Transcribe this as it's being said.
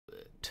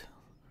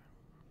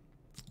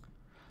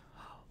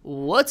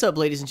What's up,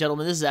 ladies and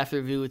gentlemen? This is After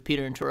Review with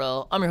Peter and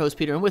Terrell. I'm your host,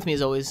 Peter, and with me,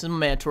 as always, is my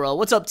man, Terrell.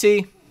 What's up,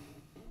 T?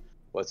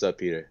 What's up,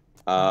 Peter?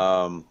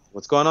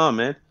 What's going on,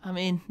 man? I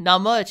mean, not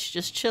much.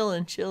 Just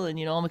chilling.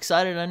 You know, I'm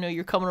excited. I know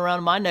you're coming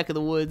around my neck of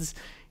the woods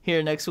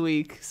here next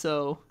week,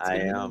 so it's I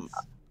gonna be am. nice.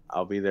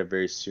 I'll be there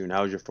very soon.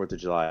 How was your 4th of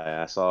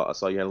July? I saw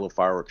you had a little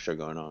fireworks show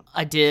going on.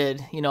 I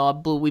did. You know,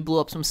 we blew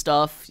up some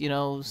stuff. You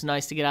know, it was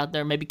nice to get out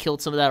there. Maybe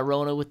killed some of that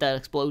Rona with that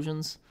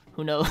explosions.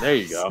 Who knows? There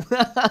you go.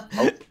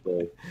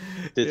 Hopefully,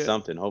 did Yeah.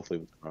 something. Hopefully,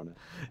 with Corona.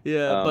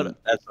 Yeah, but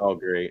That's all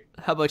great.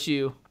 how about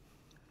you?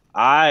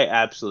 I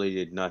absolutely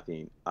did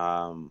nothing.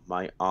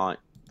 My aunt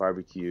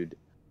barbecued,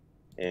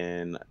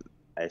 and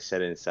I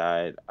sat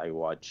inside. I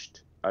don't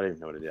even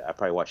know what I did. I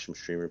probably watched some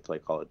streamer play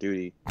Call of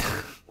Duty.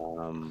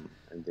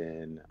 And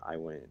then I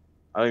went.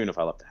 I don't even know if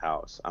I left the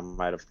house. I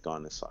might have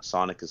gone to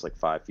Sonic is like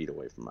 5 feet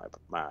away from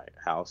my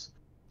house,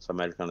 so I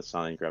might have gone to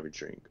Sonic and grabbed a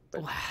drink.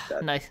 But Wow,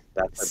 that, nice.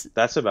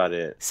 that's about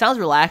it. Sounds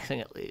relaxing,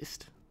 at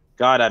least.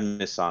 God, I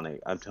miss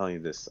Sonic. I'm telling you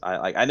this.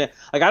 I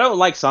don't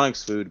like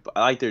Sonic's food, but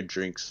I like their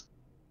drinks.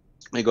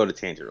 Let me go to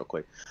tangent real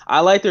quick.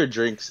 I like their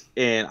drinks,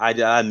 and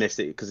I missed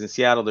it because in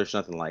Seattle there's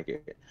nothing like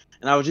it.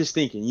 And I was just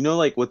thinking,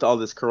 like with all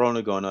this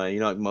Corona going on,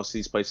 like most of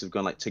these places have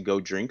gone like to go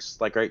drinks,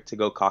 like right to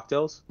go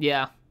cocktails.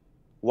 Yeah,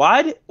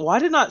 Why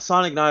did not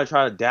Sonic not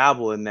try to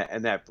dabble in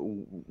that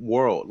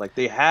world? Like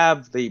they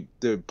have the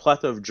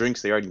plethora of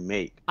drinks they already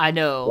make. I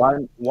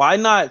know. Why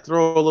not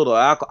throw a little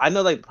alcohol? I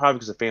know like probably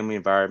because of family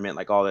environment,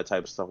 like all that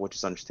type of stuff, which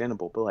is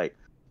understandable. But like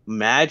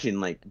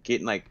imagine like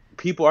getting like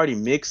people already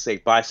mix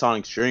like buy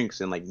Sonic's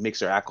drinks and like mix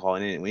their alcohol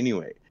in it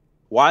anyway.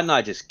 Why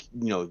not just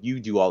you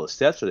do all the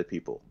steps for the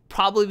people?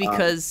 Probably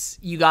because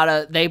you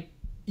gotta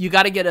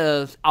get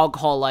a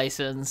alcohol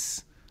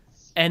license,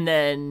 and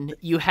then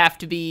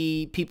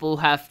people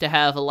have to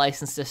have a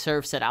license to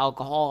serve said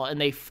alcohol,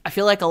 and I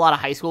feel like a lot of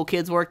high school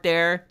kids work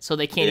there, so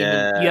they can't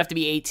even. You have to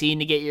be 18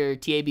 to get your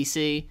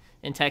TABC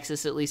in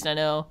Texas, at least I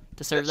know,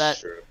 to serve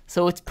That's that. true.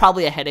 So it's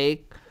probably a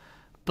headache,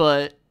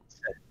 but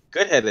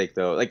Good headache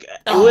though. Like it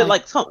Oh, would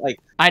like something like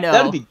I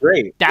that'd know be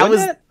great. that Wouldn't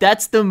was it?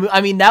 that's the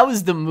I mean that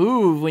was the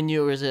move when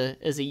you were as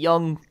a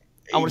young.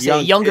 I want to say a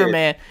Young younger kid.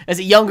 man. As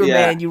a younger Yeah.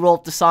 man, you roll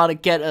up to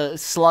Sonic, get a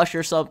slush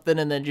or something,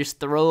 and then just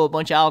throw a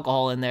bunch of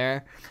alcohol in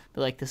there.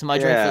 Be like, this is my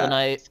drink for the Yeah.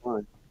 night.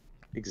 Fun.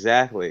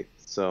 Exactly.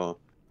 So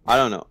I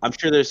don't know. I'm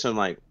sure there's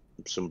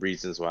some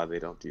reasons why they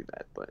don't do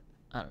that, but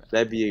I don't know.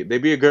 that'd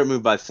be a great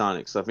move by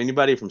Sonic. So if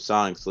anybody from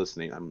Sonic's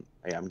listening, I'm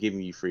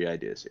giving you free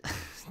ideas here.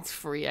 It's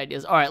free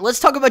ideas. All right, let's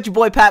talk about your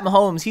boy Pat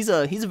Mahomes. He's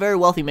a very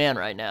wealthy man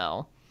right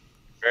now.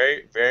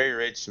 Very very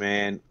rich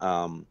man.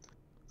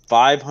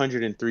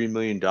 $503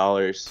 million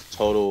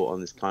total on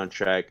this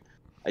contract.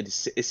 It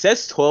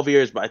says 12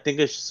 years, but I think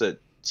it's just a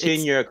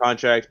 10-year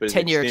contract, but it's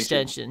 10-year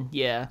extension.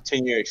 Yeah.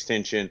 10-year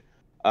extension.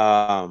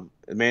 The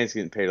man's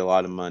getting paid a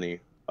lot of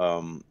money.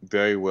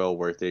 Very well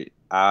worth it.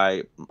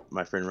 My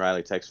friend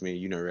Riley texted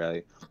me,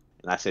 Riley,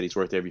 and I said he's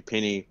worth every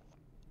penny.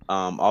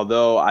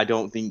 Although I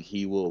don't think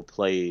he will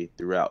play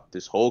throughout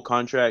this whole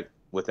contract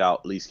without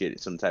at least getting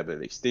some type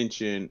of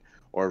extension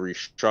or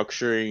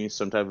restructuring,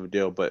 some type of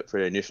deal. But for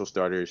the initial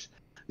starters,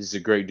 this is a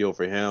great deal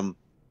for him.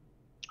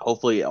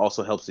 Hopefully, it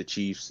also helps the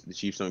Chiefs. The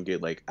Chiefs don't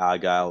get like eye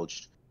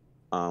gouged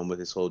with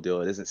this whole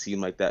deal. It doesn't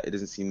seem like that. It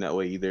doesn't seem that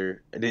way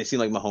either. It didn't seem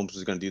like Mahomes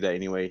was going to do that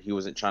anyway. He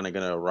wasn't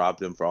gonna rob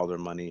them for all their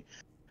money.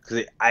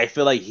 Because I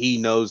feel like he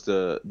knows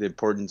the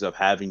importance of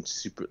having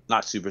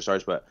not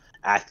superstars, but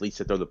athletes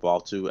to throw the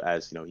ball to,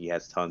 as he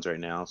has tons right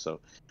now.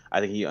 So I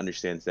think he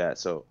understands that.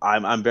 So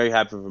I'm very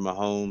happy for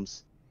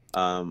Mahomes.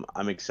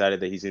 I'm excited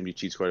that he's going to be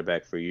Chiefs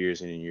quarterback for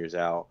years in and years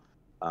out.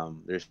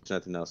 There's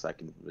nothing else I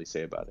can really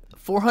say about it.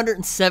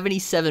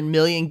 477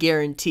 million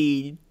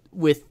guaranteed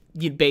with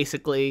you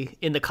basically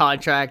in the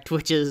contract,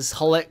 which is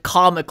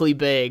comically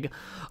big.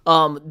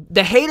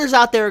 The haters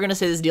out there are gonna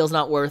say this deal's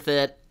not worth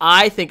it.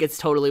 I think it's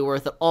totally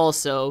worth it.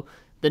 Also,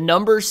 the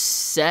numbers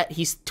set.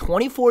 He's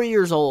 24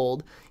 years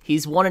old.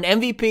 He's won an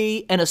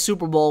MVP and a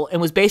Super Bowl,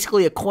 and was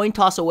basically a coin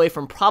toss away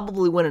from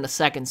probably winning a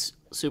second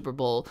Super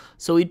Bowl.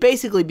 So he'd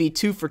basically be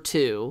 2 for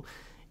 2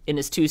 in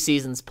his 2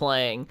 seasons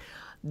playing.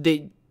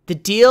 The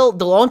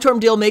long-term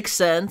deal makes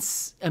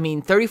sense. I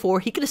mean,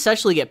 34, he could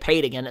essentially get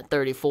paid again at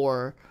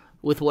 34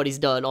 with what he's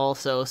done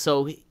also.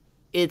 So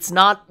it's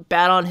not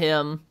bad on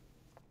him.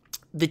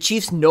 The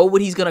Chiefs know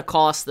what he's going to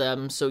cost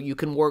them, so you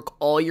can work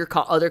all your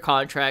other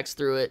contracts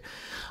through it.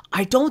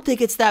 I don't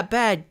think it's that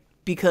bad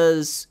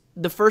because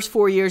the first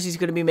 4 years he's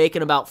going to be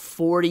making about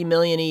 $40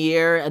 million a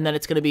year, and then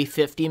it's going to be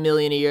 $50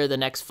 million a year the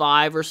next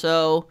 5 or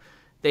so.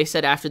 They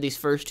said after these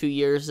first 2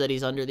 years that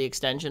he's under the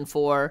extension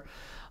for.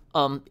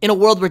 In a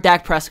world where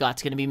Dak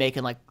Prescott's going to be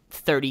making like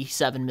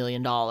 $37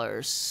 million,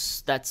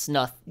 that's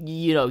nothing.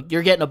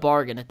 You're getting a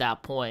bargain at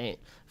that point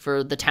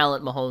for the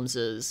talent Mahomes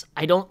is.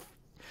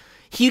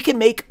 He can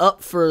make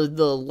up for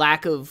the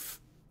lack of,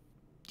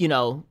 you're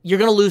going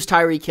to lose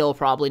Tyreek Hill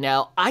probably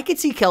now. I could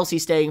see Kelsey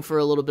staying for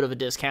a little bit of a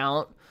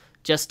discount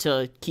just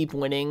to keep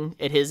winning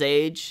at his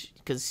age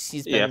because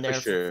he's been there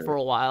for sure. for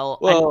a while.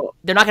 Well,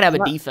 they're not going to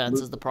have a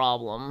defense is the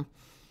problem.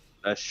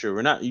 That's true.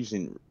 We're not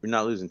losing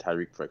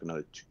Tyreek for like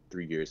another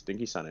 3 years. I think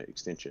he signed an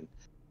extension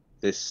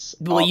this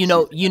Well,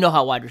 off you know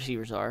how wide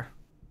receivers are.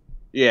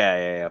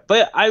 Yeah.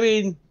 But I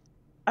mean,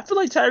 I feel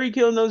like Tyreek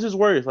Hill knows his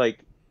worth. Like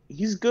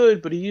he's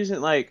good, but he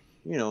isn't like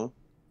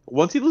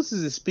once he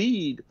loses his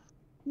speed,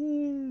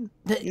 you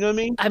know what I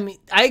mean? I mean,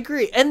 I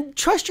agree. And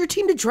trust your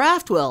team to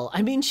draft well.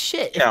 I mean,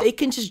 shit. If they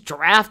can just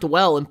draft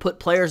well and put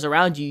players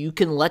around you, you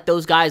can let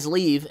those guys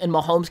leave, and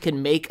Mahomes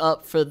can make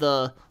up for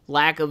the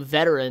lack of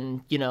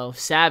veteran,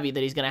 savvy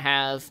that he's going to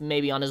have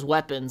maybe on his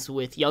weapons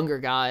with younger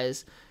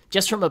guys.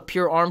 Just from a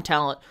pure arm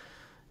talent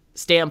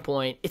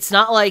standpoint, it's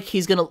not like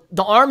he's going to...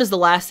 The arm is the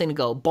last thing to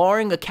go.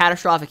 Barring a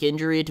catastrophic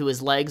injury to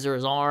his legs or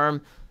his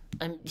arm,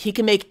 he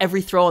can make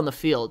every throw on the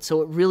field,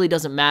 so it really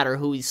doesn't matter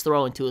who he's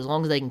throwing to as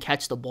long as they can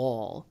catch the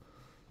ball.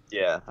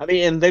 Yeah, I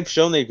mean, and they've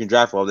shown they can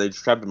draft well. They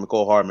drafted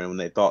McCole Hardman when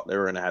they thought they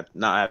were going to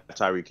not have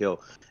Tyreek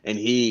Hill, and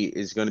he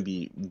is going to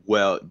be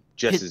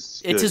just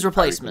as good. It's his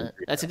replacement.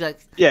 That's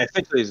exactly. Yeah,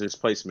 essentially his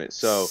replacement.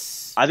 So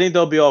I think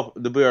they'll be all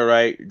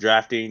right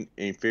drafting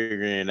and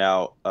figuring it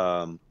out.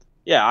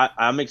 Yeah,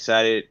 I'm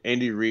excited.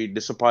 Andy Reid,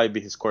 this will probably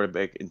be his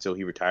quarterback until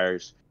he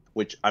retires,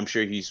 which I'm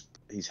sure he's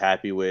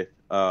happy with.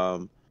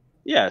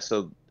 Yeah,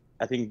 so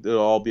I think they'll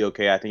all be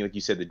okay. I think, like you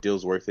said, the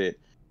deal's worth it.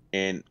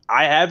 And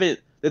I haven't.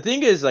 The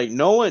thing is, like,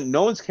 no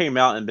one's came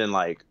out and been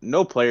like,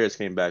 no players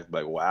came back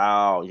like,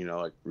 wow,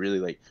 like really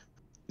like,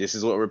 this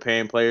is what we're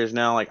paying players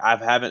now. Like, I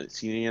haven't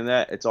seen any of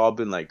that. It's all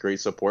been like great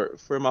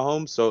support for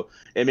Mahomes. So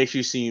it makes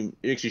you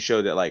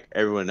show that like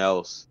everyone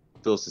else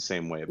feels the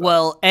same way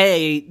about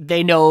it.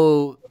 They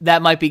know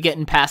that might be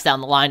getting passed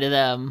down the line to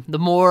them. The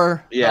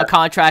more a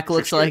contract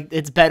looks like,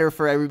 it's better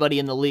for everybody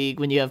in the league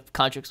when you have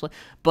contracts.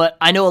 But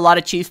I know a lot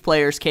of Chiefs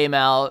players came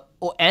out,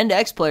 and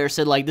ex-players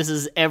said, like, this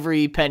is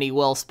every penny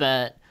well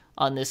spent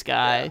on this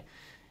guy. Yeah.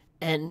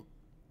 And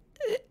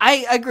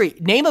I agree.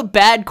 Name a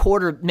bad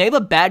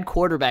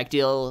quarterback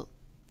deal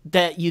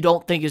that you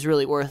don't think is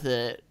really worth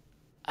it.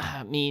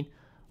 I mean,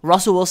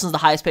 Russell Wilson's the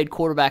highest paid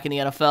quarterback in the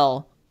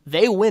NFL.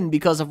 They win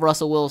because of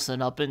Russell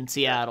Wilson up in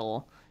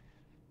Seattle.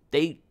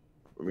 I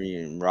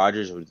mean,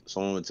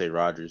 someone would say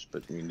Rodgers,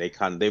 but I mean,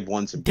 they've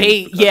won some.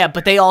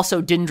 But they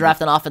also didn't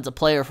draft an offensive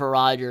player for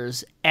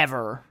Rodgers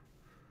ever.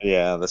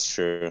 Yeah, that's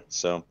true.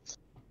 So,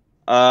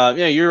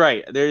 yeah, you're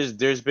right.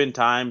 There's been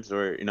times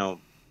where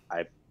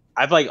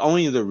I've like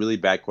only the really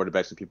bad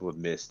quarterbacks that people have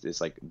missed.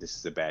 It's like this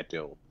is a bad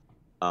deal.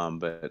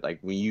 But like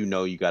when you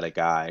got a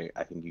guy,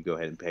 I think you go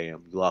ahead and pay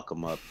him, you lock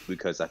him up,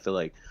 because I feel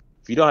like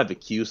if you don't have the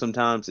Q,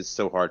 sometimes it's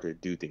so hard to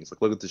do things.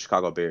 Like look at the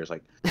Chicago Bears.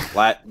 Like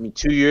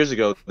 2 years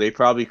ago, they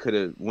probably could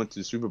have went to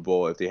the Super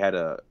Bowl if they had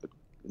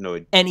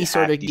any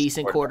sort of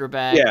decent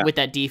quarterback with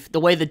that the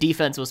way the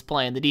defense was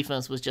playing. The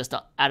defense was just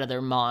out of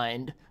their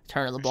mind,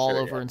 turning the ball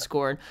over and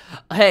scoring.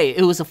 Hey,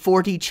 it was a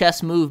 4D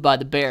chess move by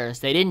the Bears.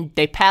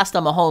 They passed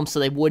on Mahomes so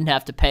they wouldn't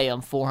have to pay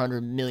him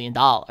 $400 million.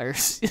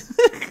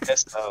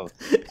 Yes, so.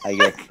 I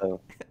guess so.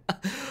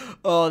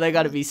 Oh, they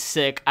got to be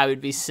sick. I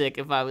would be sick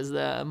if I was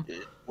them.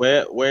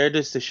 Where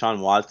does Deshaun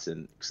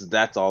Watson? Because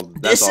that's all.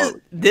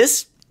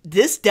 This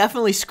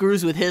definitely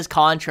screws with his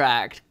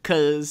contract.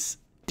 Because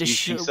you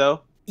think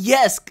so?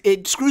 Yes,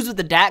 it screws with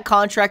the Dak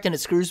contract and it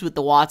screws with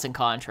the Watson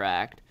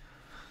contract.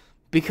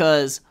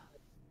 Because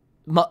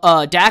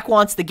Dak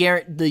wants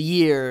the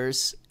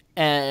years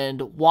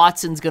and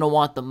Watson's gonna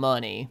want the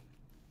money.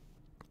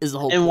 Is the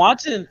whole and point.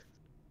 Watson,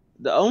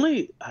 the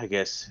only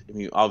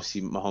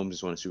obviously Mahomes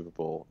just won a Super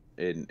Bowl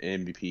and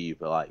MVP,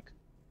 but like.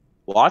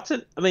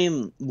 Watson, I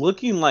mean,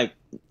 looking like,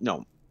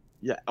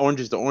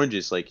 oranges to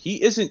oranges, like,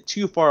 he isn't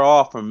too far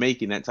off from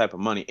making that type of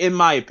money, in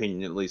my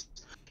opinion, at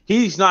least.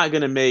 He's not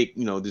going to make,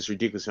 this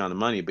ridiculous amount of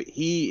money, but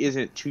he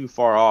isn't too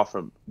far off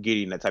from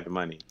getting that type of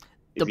money,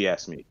 if you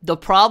ask me. The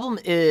problem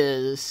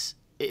is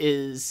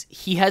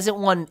he hasn't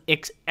won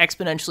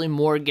exponentially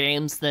more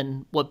games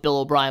than what Bill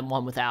O'Brien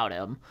won without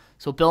him.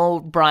 So Bill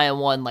O'Brien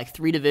won, like,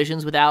 3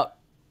 divisions without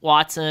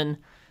Watson,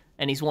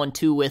 and he's won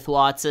 2 with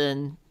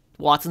Watson.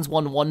 Watson's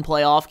won 1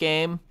 playoff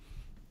game.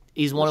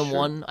 He's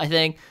 1-1, I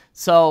think.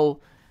 So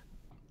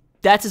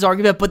that's his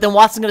argument. But then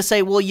Watson's going to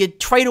say, well, you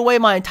trade away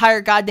my entire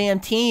goddamn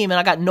team and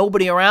I got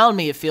nobody around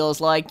me, it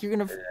feels like. You're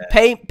going to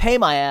pay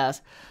my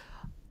ass.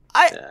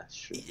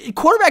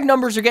 Quarterback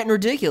numbers are getting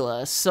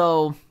ridiculous.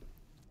 So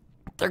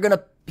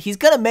he's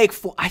going to make,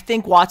 I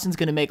think Watson's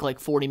going to make like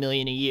 $40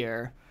 million a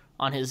year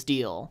on his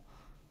deal.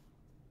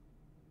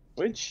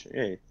 Which,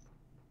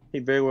 he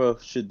very well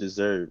should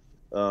deserve.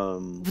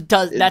 It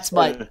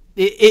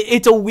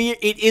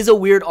is a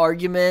weird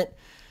argument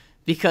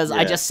because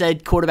I just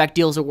said quarterback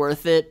deals are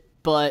worth it,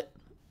 but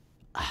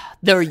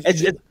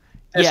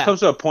it comes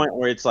to a point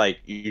where it's like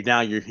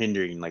you're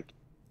hindering like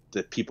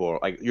the people,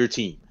 like your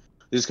team.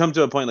 There's come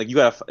to a point like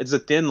it's a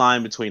thin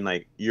line between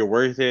like you're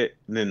worth it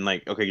and then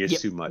like okay, you're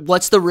too much.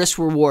 What's the risk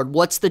reward?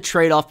 What's the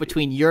trade off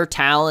between your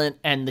talent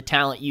and the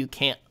talent you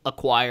can't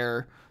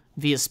acquire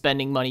via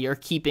spending money or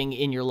keeping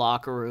in your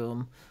locker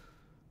room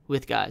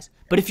with guys?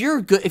 But if you're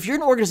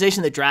an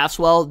organization that drafts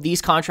well,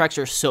 these contracts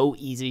are so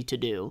easy to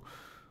do.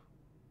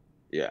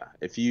 Yeah,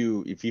 if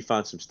you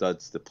find some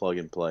studs to plug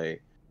and play,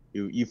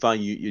 You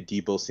find your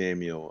Debo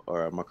Samuel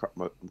or a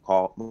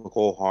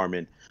McCall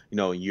Harmon,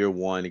 in year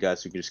one, the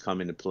guys who can just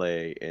come in and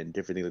play and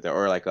different things like that.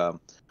 Or like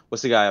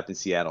what's the guy up in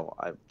Seattle?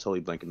 I'm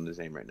totally blanking on his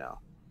name right now.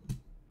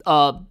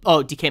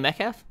 DK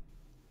Metcalf.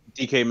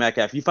 DK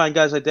Metcalf. You find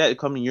guys like that who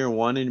come in year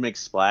one and make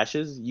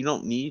splashes. You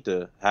don't need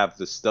to have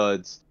the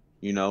studs.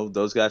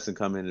 Those guys can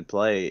come in and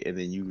play, and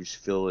then you just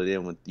fill it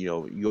in with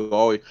you'll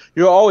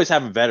always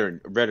have a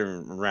veteran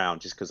around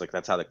just because like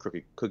that's how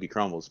the cookie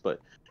crumbles. But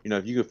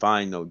if you could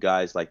find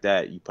guys like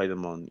that, you play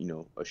them on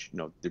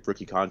the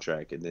rookie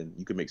contract, and then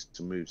you can make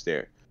some moves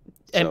there.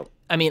 And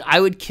I mean, I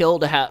would kill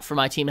for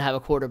my team to have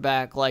a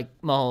quarterback like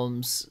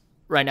Mahomes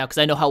right now because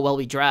I know how well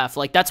we draft.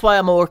 Like that's why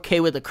I'm okay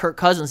with the Kirk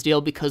Cousins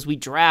deal because we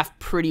draft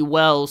pretty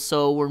well.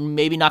 So we're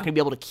maybe not going to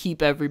be able to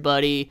keep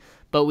everybody,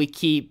 but we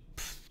keep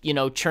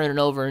churning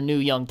over a new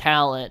young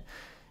talent.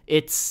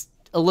 It's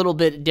a little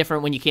bit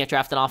different when you can't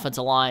draft an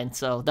offensive line,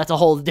 so that's a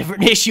whole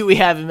different issue we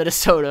have in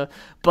Minnesota.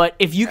 But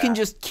if you can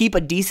just keep a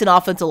decent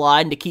offensive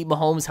line to keep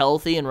Mahomes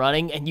healthy and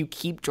running, and you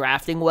keep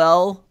drafting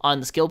well on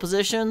the skill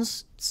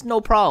positions, it's no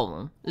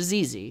problem. It's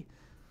easy.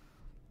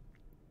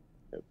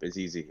 It's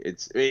easy.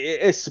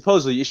 It's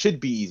supposedly it should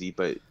be easy,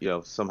 but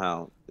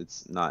somehow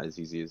it's not as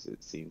easy as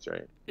it seems,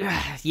 right?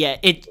 Yeah,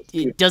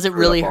 it doesn't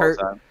really hurt.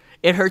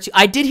 It hurts you.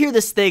 I did hear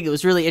this thing. It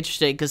was really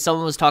interesting because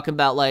someone was talking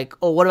about like,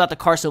 oh, what about the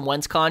Carson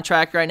Wentz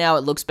contract right now?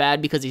 It looks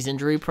bad because he's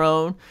injury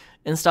prone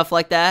and stuff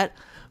like that.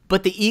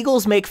 But the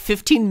Eagles make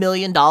 $15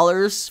 million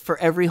for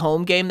every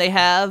home game they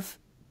have,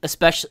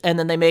 and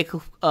then they make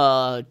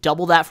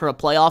double that for a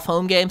playoff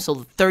home game, so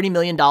 $30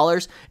 million.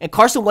 And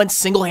Carson Wentz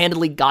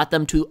single-handedly got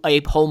them to a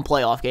home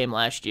playoff game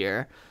last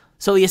year.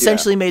 So he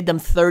essentially made them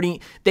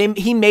 30.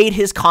 He made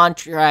his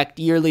contract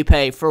yearly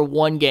pay for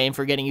one game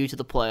for getting you to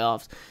the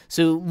playoffs.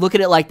 So look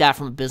at it like that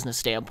from a business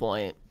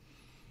standpoint.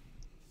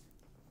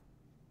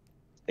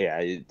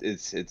 Yeah,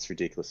 it's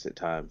ridiculous at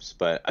times,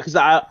 but because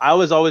I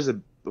was always a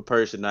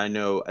person I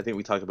think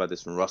we talked about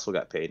this when Russell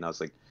got paid, and I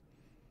was like,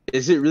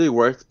 is it really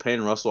worth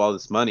paying Russell all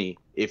this money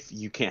if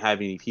you can't have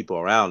any people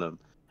around him?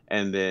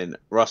 And then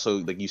Russell,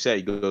 like you said,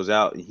 he goes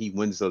out and he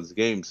wins those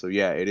games. So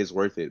yeah, it is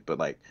worth it, but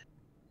like.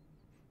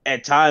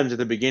 At times at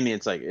the beginning,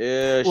 it's like,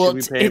 should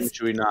we pay him?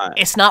 Should we not?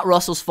 It's not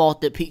Russell's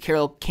fault that Pete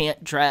Carroll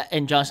can't draft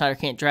and John Snyder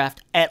can't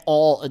draft at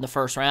all in the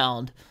first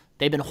round.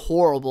 They've been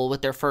horrible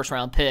with their first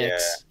round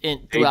picks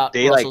throughout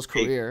Russell's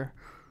career.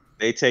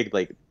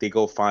 They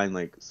go find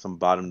like some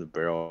bottom of the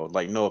barrel.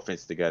 Like no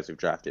offense to the guys who've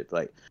drafted, but,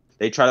 like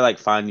they try to like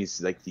find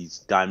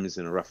these diamonds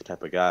in the rough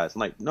type of guys. I'm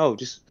like, no,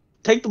 just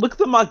look at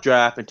the mock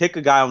draft and take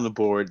a guy on the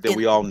board that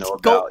we all know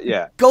about.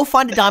 Yeah. Go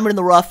find a diamond in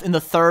the rough in the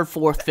 3rd,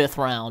 4th, 5th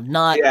round,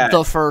 not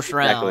the first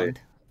round.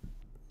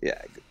 Yeah.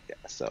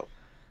 So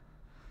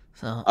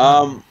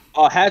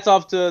hats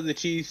off to the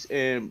Chiefs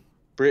and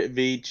Britt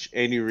Veach,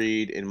 Andy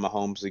Reid, and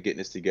Mahomes are getting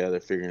this together,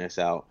 figuring this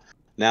out.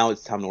 Now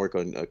it's time to work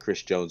on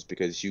Chris Jones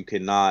because you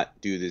cannot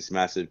do this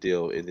massive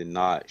deal and then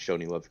not show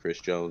any love to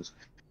Chris Jones.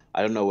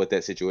 I don't know what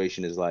that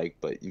situation is like,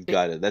 but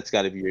that's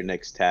got to be your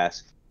next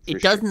task.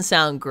 It doesn't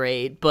sound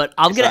great, but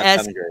I'm gonna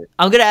ask you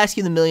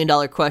the $1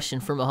 million question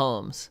for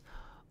Mahomes.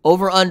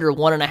 Over under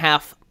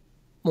 1.5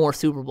 more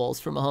Super Bowls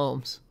for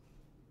Mahomes.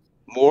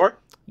 More?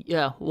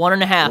 Yeah,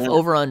 1.5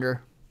 over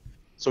under.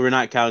 So we're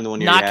not counting the one.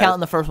 Not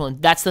counting the first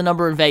one. That's the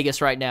number in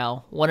Vegas right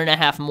now.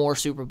 1.5 more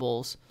Super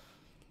Bowls.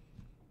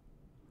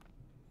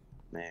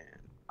 Man,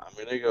 I'm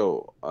gonna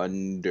go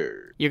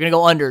under. You're gonna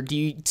go under. Do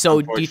you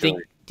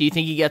think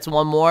he gets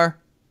one more?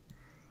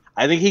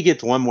 I think he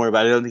gets one more,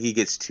 but I don't think he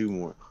gets 2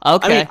 more.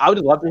 Okay. I mean, I would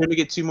love for him to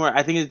get 2 more.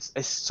 I think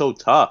it's so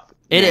tough.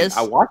 It is.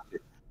 I watched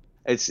it.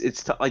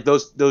 It's tough. Like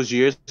those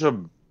years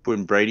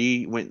when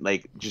Brady went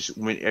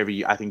every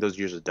year. I think those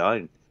years are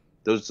done.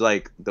 I just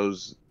think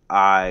those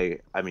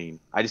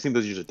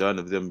years are done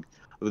of them.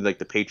 Like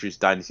the Patriots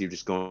dynasty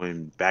just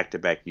going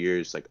back-to-back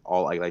years, like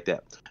all like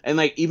that. And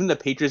like even the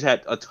Patriots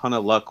had a ton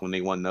of luck when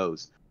they won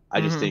those.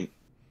 I just think.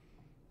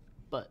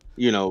 But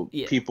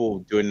people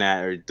doing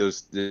that or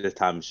the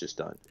time is just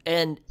done.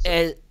 And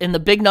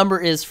the big number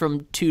is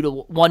from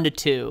 1 to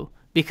 2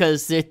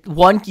 because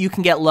 1 you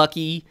can get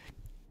lucky,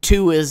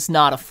 2 is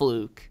not a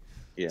fluke.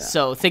 Yeah.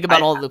 So think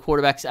about all the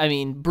quarterbacks. I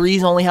mean,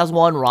 Breeze only has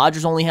 1,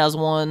 Rodgers only has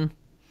 1,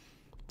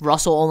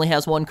 Russell only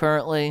has 1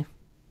 currently.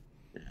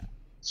 Yeah.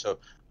 So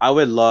I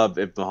would love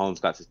if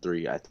Mahomes got to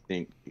 3. I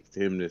think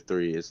him to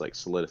 3 is like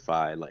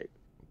solidified like.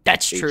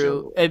 That's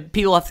true.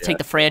 People have to take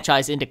the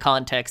franchise into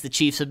context. The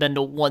Chiefs had been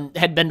to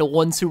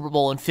one Super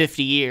Bowl in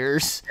 50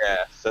 years.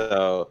 Yeah.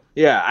 So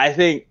I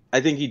think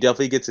he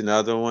definitely gets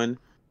another one,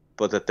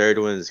 but the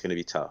 3rd one is going to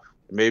be tough.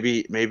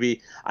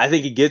 Maybe I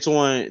think he gets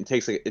one. It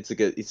takes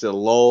it's a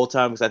lull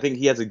time because I think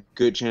he has a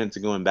good chance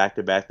of going back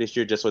to back this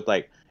year, just with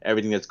like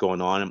everything that's going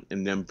on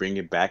and then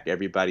bringing back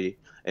everybody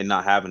and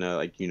not having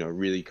to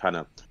really kind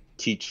of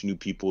teach new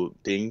people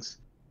things.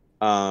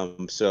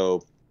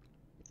 So.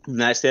 From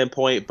that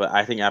standpoint, but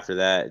I think after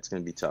that it's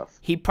going to be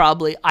tough.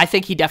 I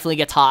think he definitely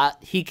gets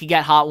hot. He could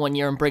get hot one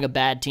year and bring a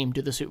bad team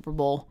to the Super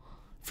Bowl,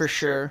 for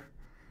sure.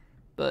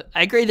 But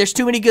I agree. There's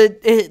too many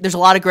good. There's a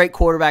lot of great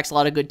quarterbacks, a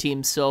lot of good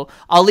teams. So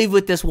I'll leave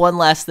with this one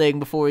last thing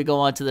before we go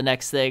on to the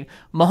next thing.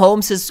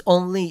 Mahomes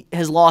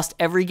has lost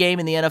every game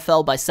in the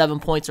NFL by 7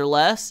 points or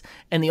less,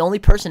 and the only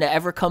person to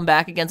ever come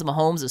back against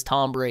Mahomes is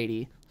Tom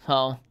Brady.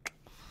 So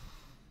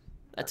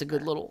that's a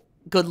good little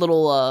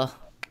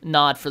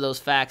nod for those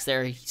facts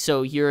there.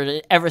 So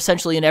you're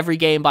essentially in every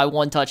game by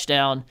 1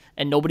 touchdown,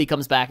 and nobody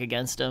comes back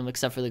against him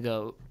except for the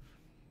GOAT.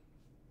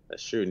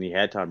 That's true, and he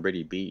had Tom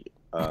Brady beat.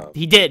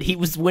 He did. He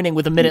was winning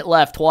with a minute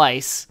left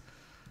twice.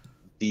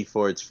 D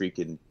Ford's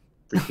freaking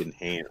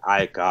hand.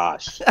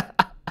 Gosh.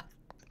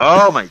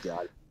 Oh my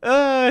God.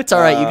 It's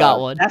all right. You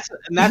got one.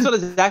 That's what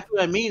exactly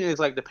what I mean. Is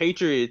like the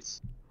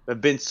Patriots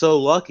have been so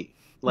lucky.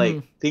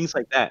 Like things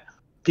like that.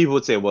 People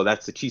would say, "Well,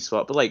 that's the Chiefs'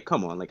 fault," but like,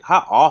 come on, like,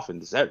 how often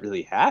does that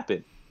really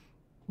happen?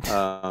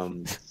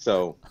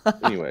 So,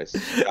 anyways,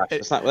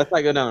 gosh, let's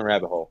not go down the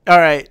rabbit hole. All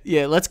right,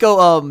 yeah, let's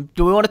go.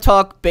 Do we want to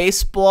talk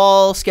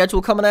baseball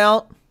schedule coming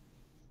out?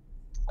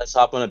 Let's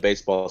hop on a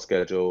baseball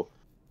schedule.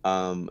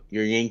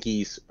 Your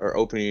Yankees are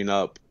opening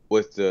up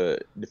with the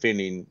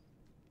defending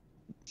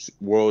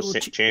world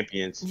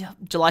champions. Yeah,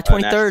 July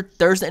 23rd,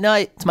 Thursday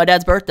night. It's my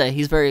dad's birthday.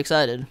 He's very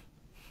excited.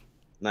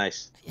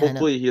 Nice. Yeah,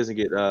 hopefully he doesn't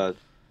get I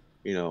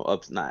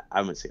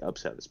wouldn't say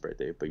upset his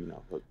birthday,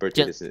 but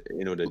birthday isn't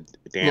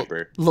the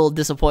damper. Little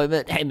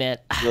disappointment. Hey man.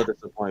 Little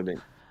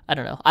disappointment. I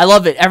don't know. I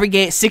love it. Every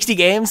game, 60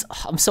 games.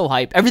 I'm so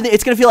hyped. Everything.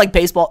 It's gonna feel like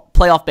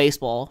playoff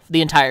baseball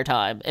the entire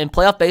time. And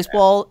playoff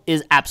baseball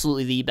is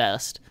absolutely the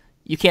best.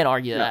 You can't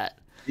argue that.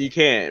 You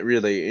can't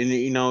really. And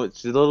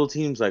it's the little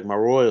teams like my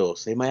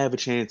Royals. They might have a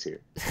chance here.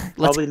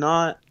 Probably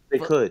not. They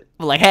could.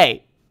 Like,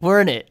 hey,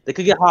 we're in it. They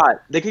could get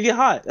hot.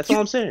 That's what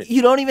I'm saying.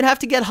 You don't even have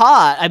to get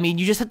hot. I mean,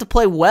 you just have to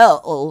play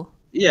well.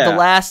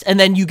 Yeah. And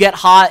then you get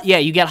hot. Yeah,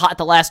 you get hot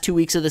the last 2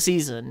 weeks of the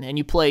season, and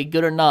you play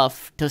good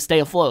enough to stay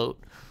afloat.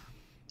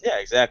 Yeah,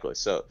 exactly.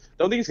 So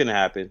don't think it's gonna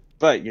happen,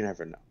 but you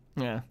never know.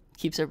 Yeah,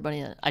 keeps everybody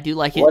in. I do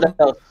like it. What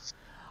else?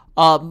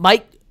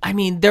 Mike. I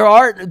mean,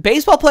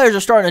 baseball players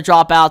are starting to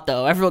drop out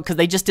though. Everyone, because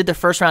they just did their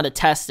first round of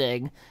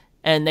testing,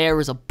 and there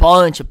was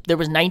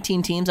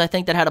 19 teams I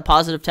think that had a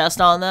positive test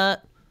on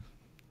that.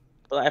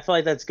 But I feel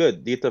like that's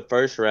good. You get the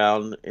first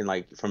round, and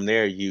like from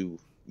there you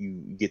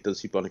get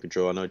those people under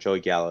control. I know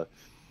Joey Gallo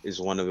is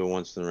one of the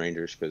ones from the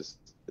Rangers because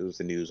it was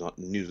the news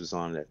was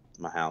on at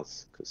my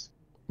house because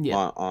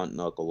my aunt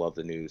and uncle love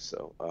the news,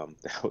 so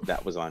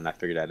that was on. And I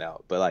figured that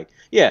out. But like,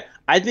 yeah,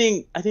 I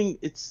think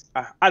it's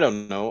I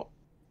don't know.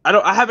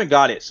 I haven't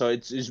got it, so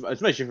it's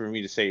much for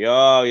me to say,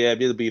 oh yeah,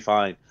 it'll be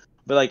fine.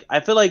 But like, I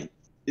feel like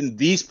in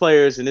these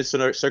players in this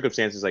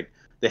circumstances, like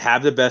they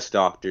have the best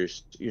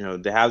doctors,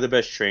 they have the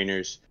best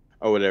trainers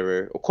or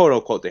whatever, or quote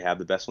unquote, they have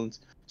the best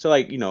ones. So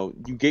like, you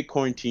get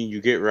quarantined,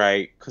 you get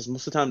right, because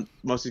most of the time,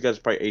 most of these guys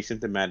are probably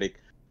asymptomatic.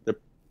 They're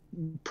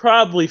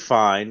probably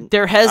fine.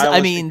 There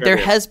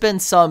has been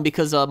some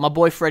because my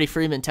boy Freddie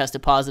Freeman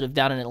tested positive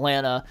down in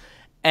Atlanta,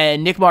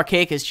 and Nick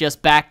Markakis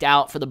just backed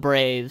out for the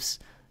Braves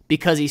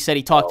because he said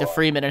he talked to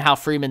Freeman and how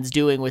Freeman's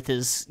doing with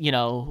his,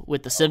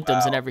 with the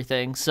symptoms and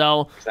everything.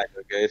 So,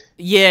 exactly good.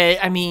 Yeah,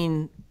 I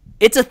mean,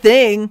 it's a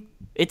thing.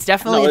 It's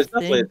definitely a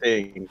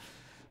thing.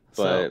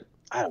 But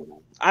I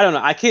don't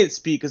know. I can't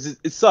speak because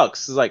it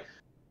sucks. It's like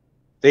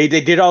they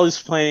did all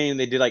this planning,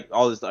 they did like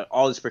all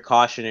this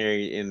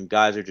precautionary, and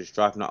guys are just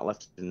dropping out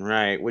left and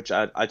right, which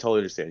I totally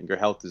understand. Your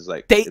health is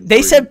like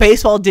they said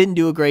baseball didn't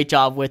do a great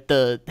job with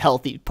the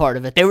healthy part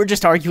of it. They were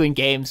just arguing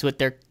games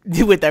with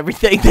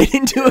everything. They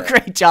didn't do a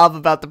great job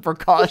about the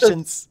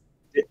precautions.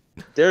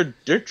 They're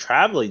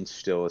traveling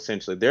still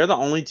essentially. They're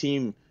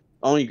the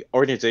only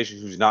organization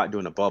who's not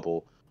doing a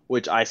bubble,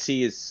 which I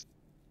see is.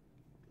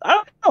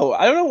 I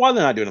don't know why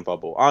they're not doing a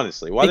bubble.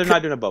 Honestly, they're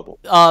not doing a bubble.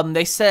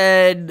 They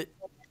said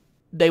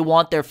they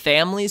want their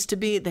families to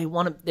be.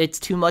 It's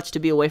too much to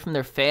be away from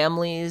their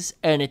families,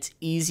 and it's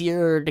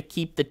easier to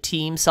keep the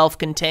team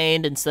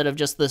self-contained instead of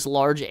just this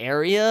large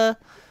area.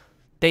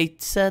 They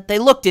said they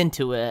looked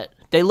into it.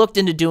 They looked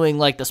into doing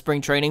like the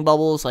spring training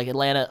bubbles, like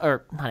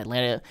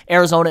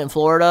Arizona and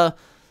Florida.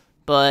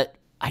 But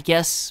I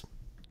guess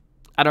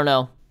I don't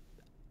know.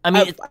 I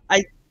mean,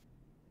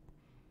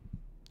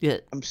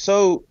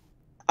 So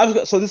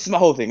this is my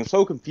whole thing. I'm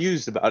so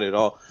confused about it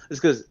all.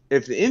 It's because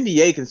if the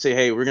NBA can say,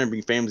 "Hey, we're going to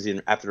bring families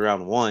in after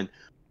round one,"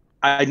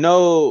 I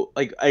know,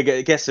 like, I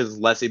guess there's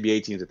less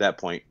NBA teams at that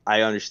point.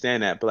 I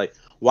understand that, but like,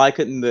 why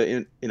couldn't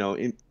the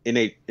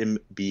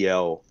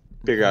NBL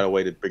figure out a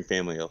way to bring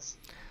families?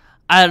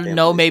 I don't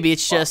know. Maybe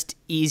it's just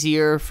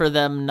easier for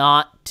them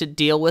not to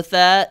deal with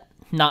that,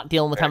 not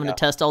dealing with having to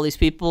test all these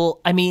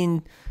people. I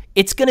mean,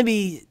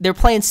 they're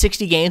playing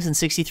 60 games in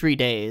 63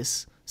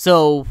 days.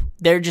 So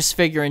they're just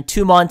figuring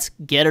 2 months,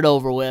 get it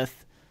over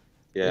with.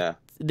 Yeah.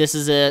 This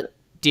is it.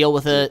 Deal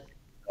with it.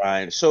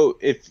 Right. So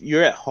if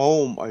you're at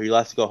home, are you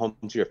allowed to go home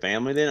to your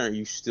family then? Or are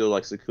you still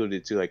like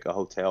secluded to like a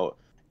hotel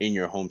in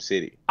your home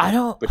city?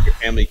 But your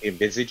family can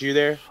visit you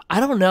there? I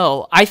don't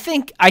know. I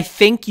think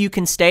you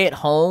can stay at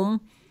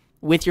home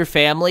with your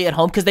family at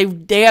home because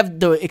they have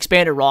the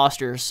expanded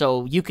roster.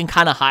 So you can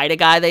kind of hide a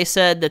guy, they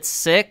said, that's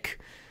sick.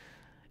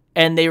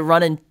 and they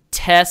running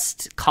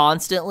tests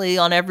constantly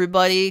on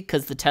everybody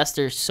because the tests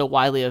are so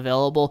widely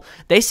available.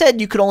 They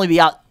said you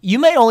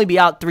may only be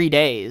out 3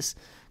 days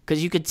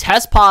because you could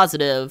test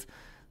positive,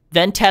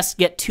 then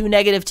get two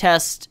negative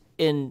tests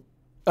in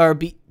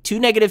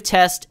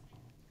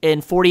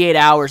 48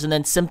 hours, and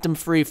then symptom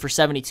free for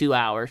 72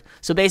 hours.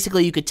 So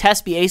basically, you could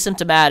be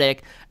asymptomatic,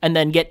 and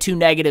then get 2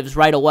 negatives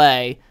right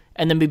away,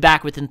 and then be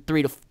back within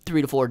 3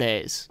 to 4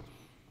 days.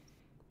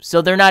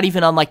 So they're not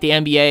even unlike the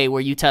NBA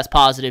where you test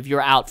positive,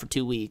 you're out for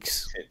 2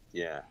 weeks.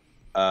 Yeah,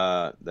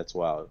 that's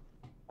wild.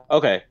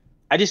 Okay,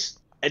 I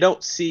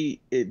don't see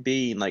it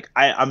being like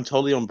I'm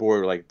totally on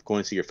board with, like,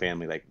 going to see your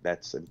family. Like,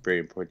 that's very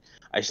important.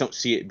 I just don't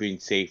see it being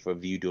safe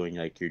of you doing,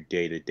 like, your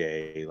day to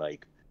day,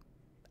 like,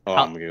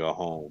 I'm gonna go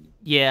home.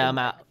 Yeah, I'm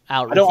out.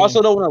 I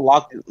also don't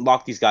want to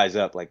lock these guys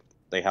up. Like,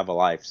 they have a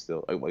life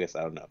still. I guess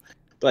I don't know,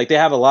 but like they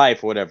have a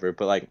life or whatever.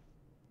 But like,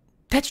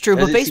 that's true.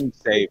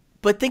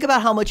 But think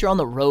about how much you're on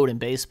the road in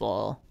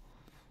baseball.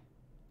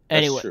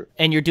 Anyway,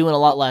 and you're doing a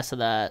lot less of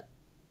that.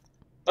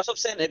 That's what I'm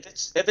saying.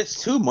 If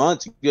it's 2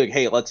 months, you're like,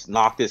 hey, let's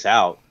knock this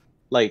out.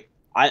 Like,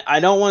 I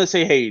don't want to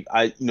say, hey,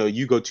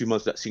 you go 2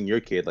 months without seeing your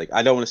kid. Like,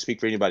 I don't want to speak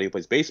for anybody who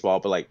plays baseball,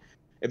 but like,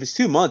 if it's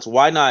 2 months,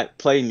 why not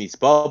play in these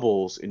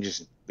bubbles and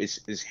just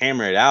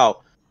hammer it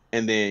out?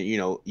 And then,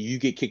 you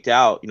get kicked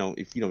out.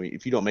 If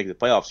you don't make the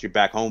playoffs, you're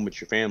back home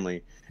with your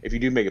family. If you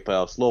do make the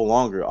playoffs, a little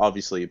longer,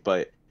 obviously,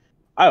 but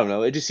I don't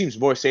know. It just seems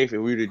more safe if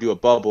we were to do a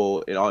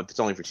bubble, if it's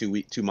only for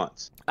 2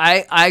 months.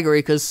 I agree,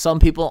 because some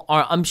people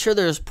aren't. I'm sure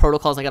there's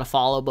protocols I got to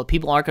follow, but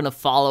people aren't going to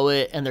follow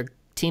it, and their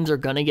teams are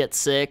going to get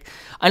sick.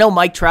 I know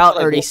Mike Trout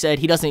already said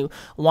he doesn't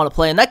want to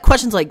play, and that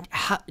question's like,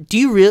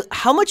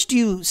 how much do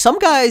you? Some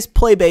guys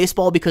play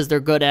baseball because they're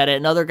good at it,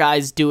 and other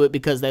guys do it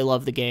because they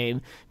love the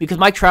game. Because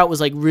Mike Trout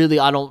was like,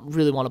 I don't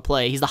really want to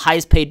play. He's the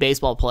highest paid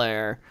baseball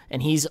player,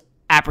 and he's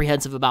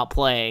apprehensive about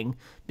playing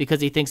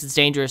because he thinks it's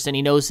dangerous, and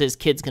he knows his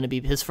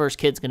first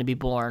kid's gonna be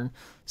born,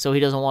 so he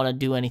doesn't want to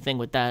do anything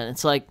with that. And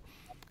it's like,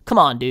 come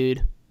on,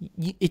 dude,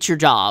 it's your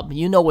job.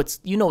 You know what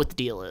the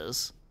deal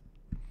is.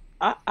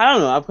 I don't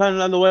know. I'm kind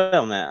of on the way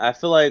on that. I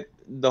feel like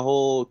the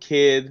whole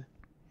kid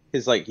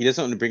is like, he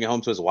doesn't want to bring it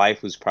home to his wife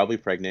who's probably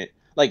pregnant.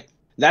 Like,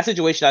 in that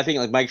situation, I think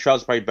like Mike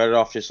Trout's probably better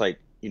off just like,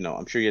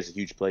 I'm sure he has a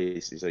huge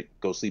place. He's like,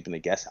 go sleep in a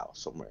guest house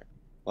somewhere.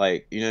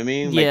 Like, you know what I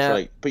mean?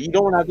 Yeah. But you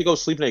don't want to have to go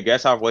sleep in a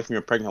guest house away from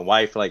your pregnant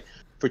wife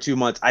for 2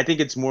 months. I think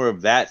it's more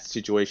of that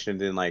situation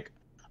than like,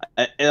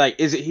 and like,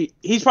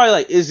 he's probably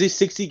like, is this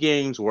 60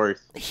 games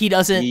worth? He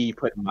doesn't. Me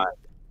putting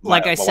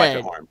like I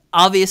said,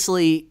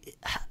 obviously,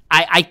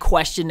 I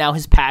question now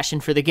his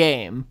passion for the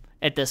game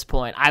at this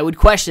point. I would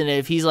question it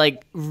if he's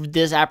like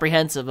this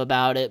apprehensive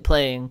about it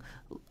playing.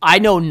 I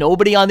know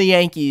nobody on the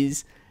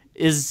Yankees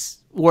is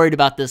worried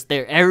about this.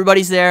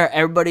 Everybody's there.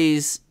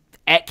 Everybody's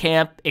at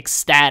camp,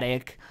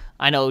 ecstatic.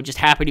 I know, just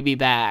happy to be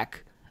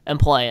back and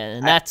playing,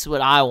 and that's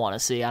what I want to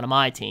see out of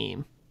my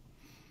team.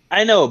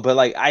 I know, but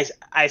like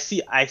I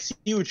see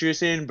what you're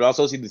saying, but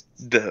also see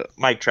the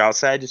Mike Trout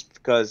side, just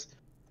because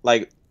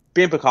like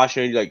being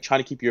precautionary, like trying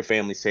to keep your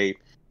family safe.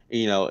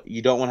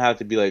 You don't want to have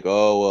to be like,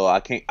 oh well,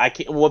 I can't.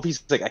 Well, if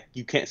he's like,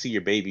 you can't see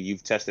your baby,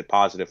 you've tested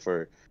positive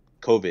for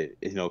COVID,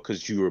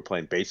 because you were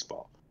playing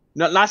baseball.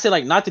 Not say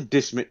like, not to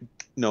dismiss,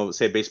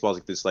 say baseball's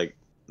like this, like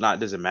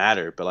doesn't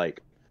matter, but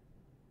like,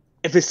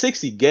 if it's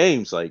 60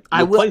 games, like,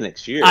 you'll play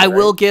next year. I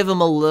will give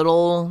him a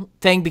little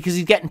thing because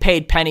he's getting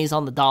paid pennies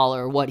on the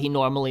dollar what he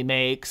normally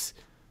makes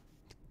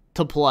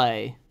to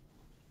play.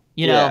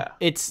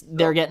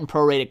 They're getting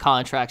prorated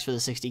contracts for the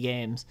 60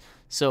 games.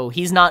 So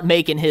he's not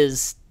making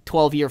his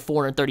 12-year,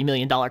 $430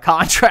 million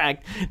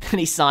contract that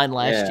he signed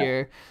last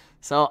year.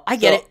 So I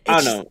get it.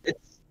 I don't know.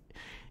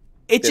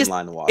 It just,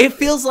 it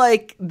feels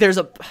like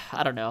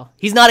I don't know.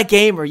 He's not a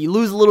gamer. You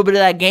lose a little bit of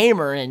that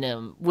gamer in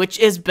him, which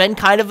has been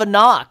kind of a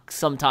knock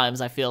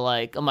sometimes, I feel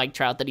like, a Mike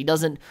Trout, that he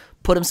doesn't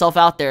put himself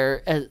out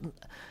there.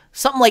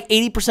 Something like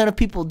 80% of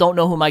people don't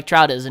know who Mike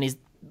Trout is, and he's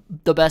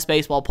the best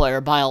baseball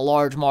player by a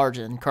large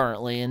margin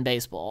currently in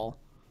baseball.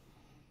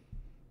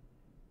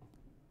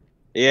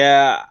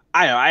 Yeah,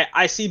 I know.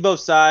 I see both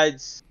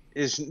sides.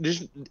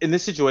 In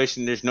this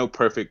situation, there's no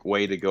perfect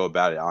way to go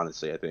about it,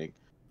 honestly, I think.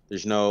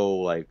 There's no,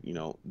 like,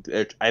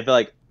 I feel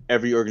like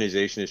every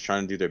organization is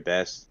trying to do their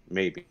best.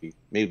 Maybe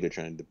they're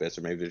trying to do their best,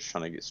 or maybe they're just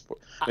trying to get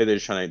support. Maybe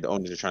the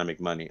owners are trying to make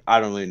money.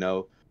 I don't really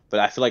know, but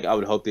I feel like I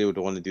would hope they would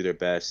want to do their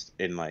best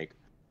and, like,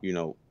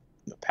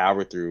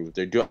 power through.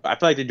 I feel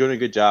like they're doing a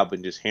good job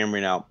in just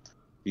hammering out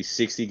these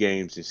 60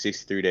 games in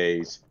 63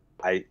 days.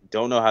 I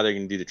don't know how they're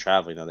going to do the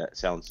traveling. That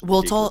sounds well.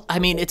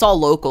 It's all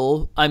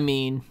local. I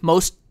mean,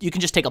 you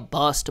can just take a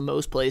bus to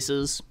most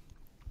places.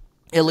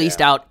 At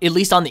least on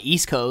the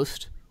East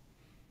Coast.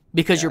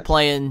 Because you're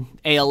playing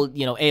AL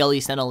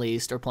East and NL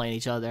East are playing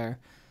each other.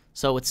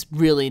 So it's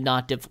really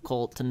not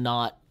difficult to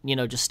not,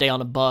 just stay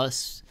on a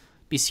bus,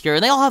 be secure.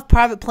 And they all have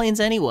private planes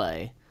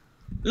anyway.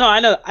 No,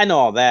 I know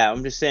all that.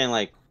 I'm just saying,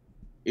 like,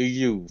 are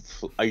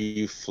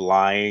you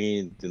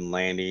flying, then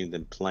landing,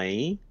 then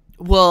playing?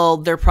 Well,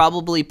 they're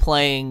probably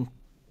playing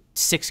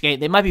 6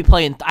 games. They might be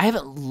playing, I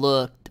haven't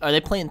looked. are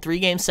they playing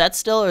 3-game sets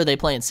still, or are they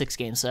playing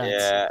 6-game sets?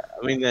 Yeah,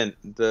 I mean, then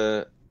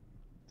the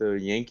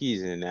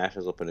Yankees and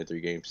Nationals will play in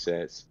 3-game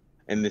sets,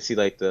 and then see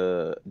like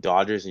the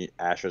Dodgers and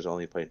Astros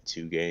only playing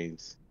 2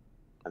 games.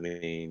 I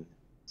mean,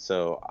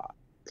 so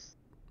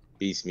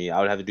beats me. I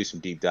would have to do some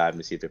deep dive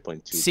to see if they're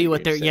playing 2. See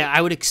what they're. Sets. Yeah,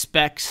 I would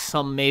expect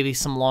maybe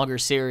some longer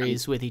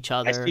series with each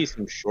other. I see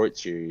some short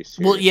series.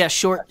 Well, yeah,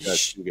 short.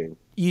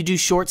 You do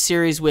short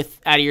series with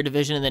out of your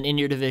division, and then in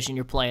your division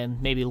you're playing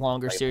maybe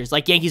longer series.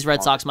 Like Yankees,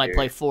 Red Sox might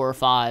play 4 or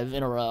 5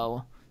 in a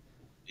row.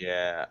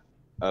 Yeah.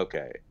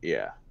 Okay.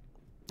 Yeah.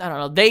 I don't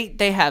know.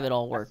 They have it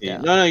all worked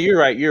out. No, you're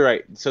right. You're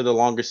right. So the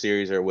longer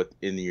series are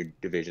within your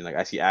division. Like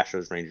I see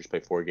Astros, Rangers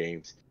play 4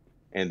 games.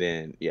 And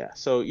then, yeah.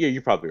 So, yeah,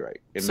 you're probably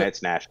right. And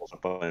Mets, Nationals are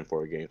playing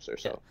 4 games or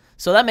so. Yeah.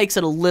 So that makes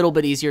it a little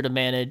bit easier to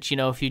manage,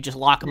 if you just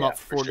lock them up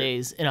for 4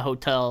 days in a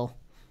hotel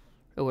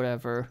or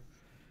whatever.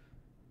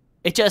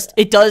 It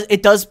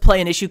does play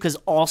an issue because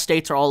all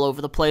states are all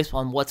over the place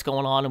on what's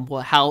going on and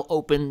how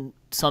open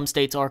some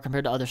states are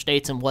compared to other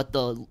states and what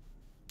the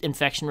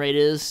infection rate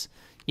is,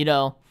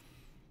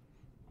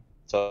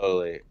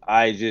 Totally.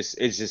 I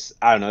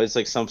don't know. It's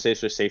like some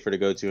states are safer to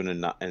go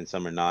to and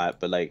some are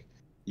not. But, like,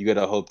 you got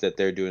to hope that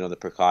they're doing all the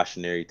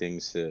precautionary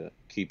things to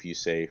keep you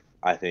safe.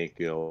 I think,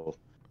 I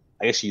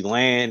guess you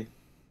land,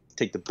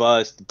 take the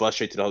bus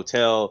straight to the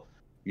hotel.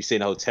 You stay in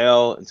the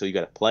hotel until you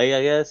got to play,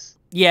 I guess.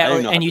 Yeah,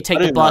 and you take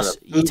the bus.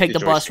 You take the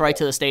bus right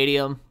to the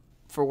stadium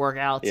for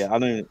workouts. Yeah, I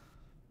don't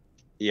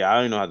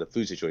even know how the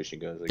food situation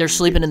goes. Like, they're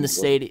sleeping in the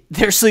stadium.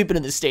 They're sleeping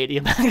in the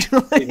stadium,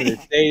 actually. Sleeping in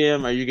the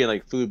stadium? Are you getting,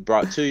 like, food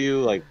brought to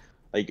you? Like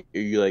are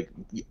you, like,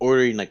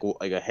 ordering, like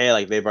ahead?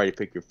 Like, they've already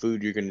picked your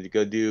food you're going to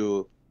go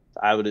do?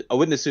 I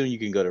wouldn't assume you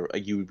can go to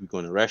you would be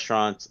going to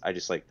restaurants. I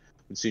just would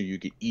assume you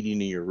get eating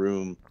in your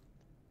room.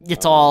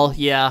 It's all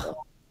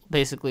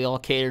basically all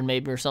catered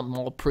maybe or something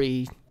all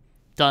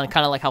pre-done,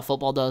 kind of like how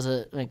football does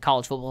it. I mean,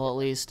 college football at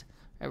least.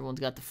 Everyone's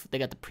got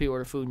the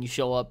pre-order food and you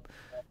show up,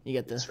 you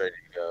get it's ready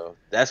to go.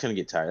 That's gonna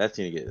get tired. That's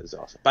gonna get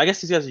exhausting. But I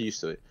guess these guys are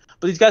used to it.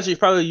 But these guys are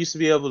probably used to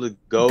be able to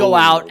go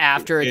out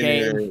after a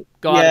game,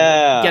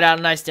 out, get out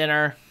a nice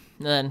dinner.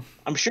 Then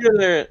I'm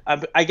sure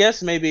I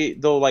guess maybe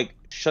they'll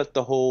take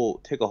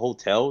a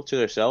hotel to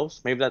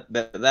themselves. Maybe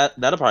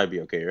that'll probably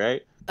be okay,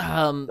 right?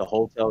 The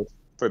hotel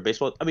for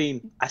baseball. I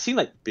mean, I seem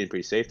like being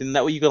pretty safe, and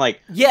that way you can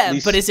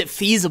but is it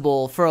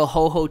feasible for a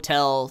whole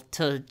hotel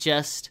to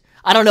just?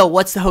 I don't know.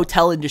 What's the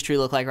hotel industry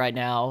look like right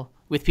now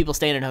with people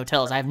staying in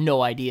hotels? I have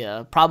no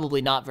idea.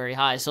 Probably not very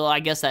high. So I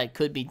guess that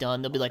could be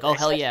done. They'll be like, oh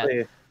hell yeah.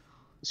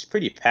 It's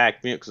pretty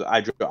packed, because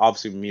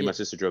obviously me and my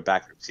sister drove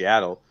back from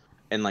Seattle.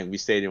 And we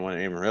stayed in one in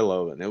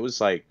Amarillo, and it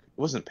was it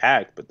wasn't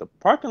packed, but the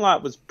parking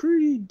lot was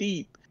pretty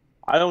deep.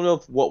 I don't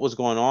know what was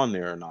going on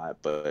there or not,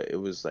 but it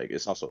was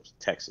it's also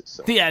Texas.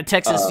 So. Yeah,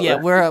 Texas.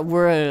 We're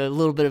a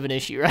little bit of an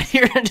issue right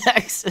here in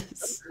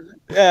Texas.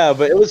 Yeah,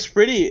 but it was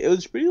pretty. I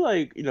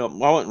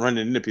wasn't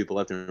running into people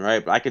left and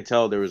right, but I could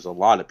tell there was a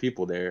lot of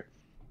people there.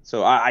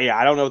 So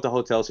I don't know what the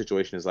hotel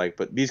situation is like,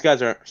 but these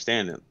guys aren't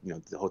staying at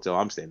the hotel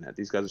I'm staying at.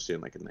 These guys are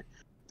staying in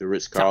the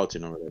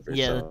Ritz-Carlton or whatever.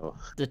 Yeah, so.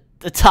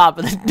 the top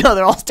of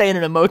they're all staying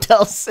in a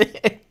Motel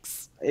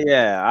 6.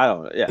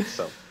 Yeah,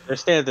 so they're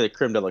staying at the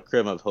creme de la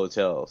creme of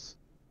hotels,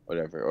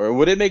 whatever. Or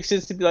would it make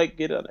sense to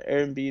get an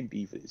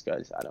Airbnb for these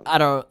guys? I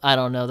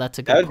don't know. That's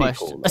a good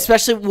question. Cool,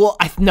 especially,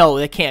 no,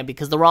 they can't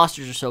because the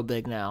rosters are so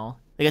big now.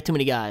 They got too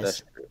many guys.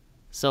 That's true.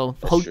 So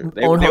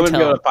they wouldn't be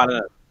able to find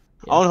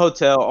own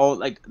hotel.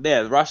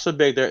 The rosters are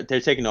big. They're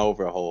taking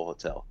over a whole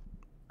hotel.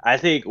 I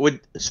think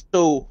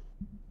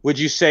would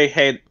you say,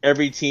 hey,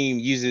 every team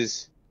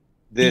uses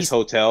this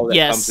hotel that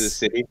comes to the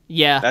city?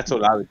 Yeah. That's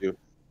what I would do.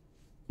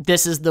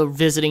 This is the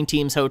visiting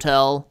team's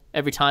hotel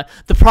every time.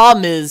 The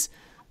problem is,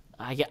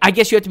 I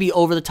guess you have to be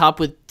over the top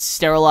with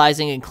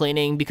sterilizing and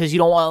cleaning because you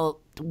don't want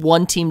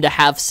one team to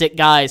have sick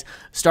guys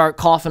start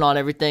coughing on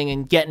everything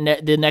and getting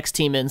the next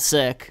team in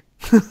sick.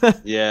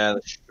 Yeah,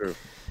 that's true.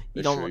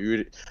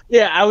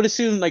 I would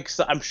assume,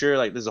 I'm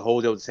sure, there's a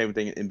whole deal with the same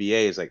thing in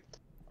NBA is,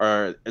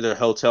 are the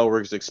hotel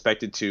workers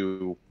expected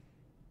to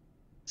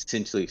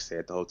essentially stay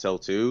at the hotel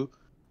too?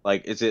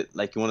 Is it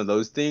one of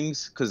those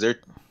things? Because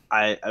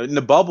in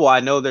the bubble,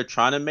 I know they're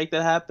trying to make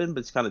that happen,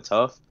 but it's kind of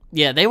tough.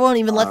 Yeah, they won't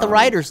even let the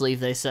writers leave.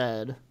 They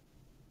said.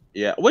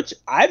 Yeah, which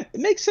it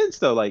makes sense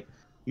though.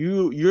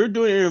 You're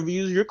doing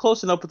interviews, you're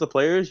close enough with the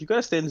players. You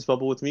gotta stay in this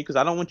bubble with me because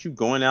I don't want you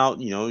going out.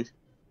 You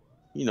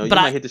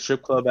might hit the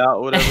strip club out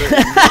or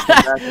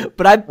whatever.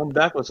 But come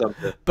back with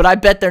something. But I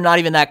bet they're not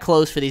even that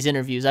close for these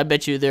interviews. I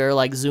bet you they're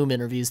Zoom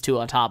interviews too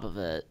on top of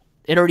it.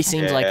 It already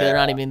seems like they're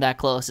not even that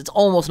close. It's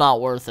almost not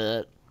worth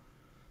it.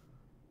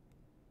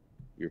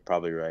 You're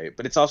probably right,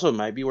 but it's also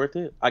might be worth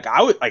it.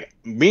 I would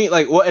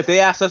what if they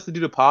asked us to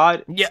do the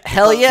pod? Yeah,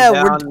 hell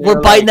yeah,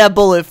 we're biting that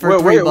bullet for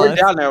 3 months. We're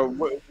down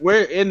there.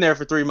 We're in there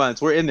for 3 months.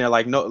 We're in there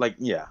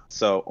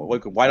So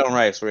white on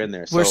rice, we're in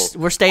there. So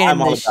we're staying in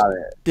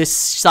this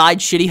side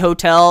shitty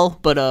hotel,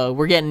 but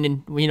we're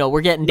getting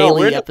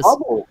daily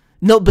episodes.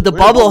 No, but the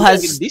bubble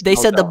has. They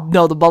said the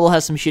bubble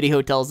has some shitty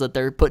hotels that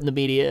they're putting the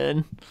media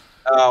in.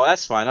 Oh,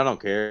 that's fine. I don't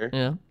care.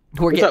 Yeah,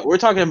 we're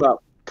talking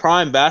about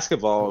prime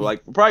basketball,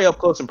 like probably up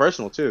close and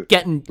personal too.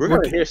 We're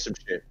gonna hear some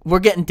shit. We're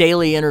getting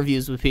daily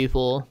interviews with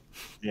people.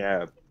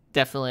 Yeah,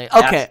 definitely.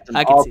 Okay,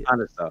 I can see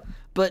kind of stuff.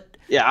 But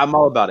yeah, I'm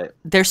all about it.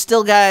 There's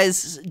still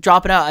guys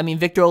dropping out. I mean,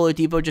 Victor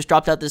Oladipo just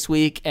dropped out this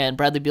week, and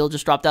Bradley Beal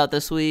just dropped out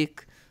this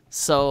week.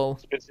 So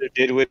Spencer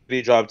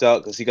Dinwiddie dropped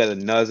out because he got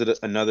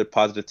another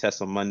positive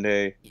test on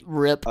Monday.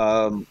 Rip.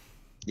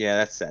 Yeah,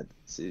 that's sad.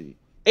 See.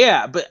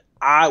 Yeah, but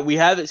we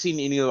haven't seen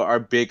any of our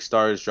big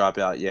stars drop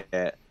out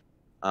yet.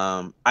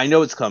 I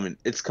know it's coming.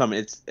 It's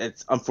coming.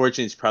 It's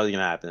unfortunate. It's probably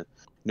gonna happen.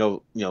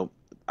 You know.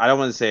 I don't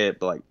want to say it,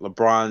 but like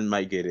LeBron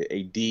might get it.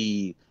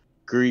 AD,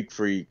 Greek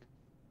Freak,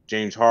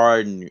 James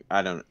Harden.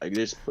 I don't. Like,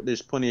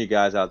 there's plenty of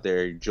guys out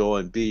there.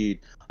 Joel Embiid,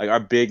 like our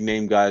big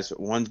name guys.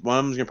 One of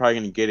them's probably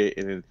gonna get it,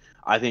 and then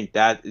I think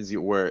that is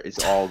where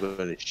it's all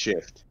gonna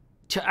shift.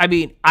 I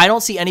mean, I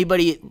don't see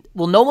anybody.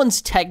 Well, no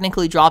one's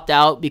technically dropped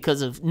out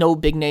because of no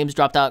big names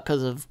dropped out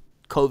because of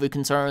COVID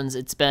concerns.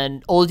 It's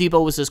been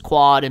Oladipo was his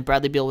quad and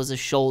Bradley Beal was his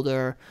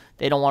shoulder.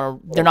 They don't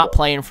want to. They're not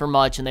playing for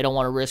much and they don't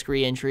want to risk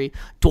re-injury.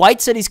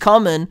 Dwight said he's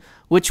coming,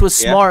 which was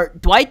smart. Yeah.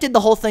 Dwight did the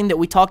whole thing that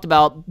we talked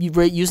about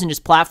using his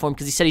platform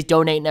because he said he's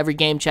donating every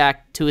game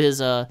check to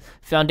his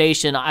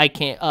foundation. I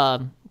can't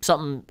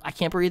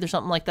breathe or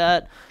something like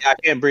that. Yeah, I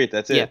can't breathe.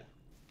 That's it. Yeah.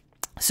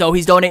 So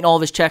he's donating all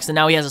of his checks and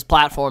now he has his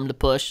platform to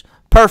push.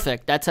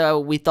 Perfect. That's how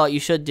we thought you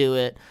should do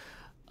it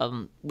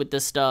with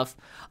this stuff.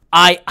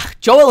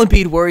 Joel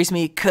Embiid worries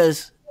me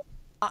because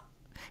I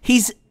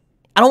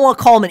don't want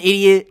to call him an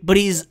idiot, but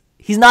he's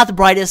not the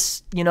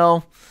brightest,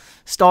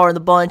 star in the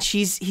bunch.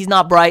 He's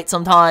not bright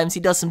sometimes. He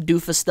does some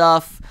doofus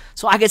stuff.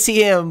 So I could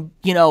see him,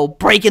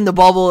 breaking the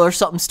bubble or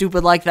something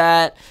stupid like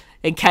that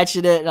and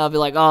catching it, and I'll be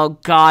like, oh,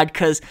 God,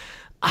 because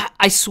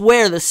I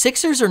swear the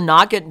Sixers are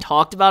not getting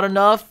talked about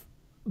enough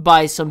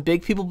by some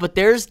big people, but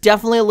there's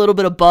definitely a little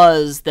bit of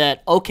buzz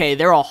that, okay,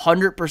 they're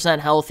 100%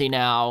 healthy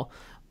now.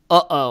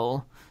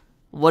 Uh-oh.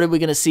 What are we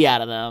going to see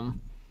out of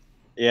them?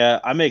 Yeah,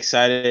 I'm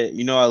excited.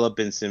 I love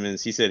Ben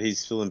Simmons. He said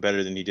he's feeling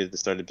better than he did at the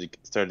start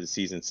of the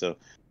season, so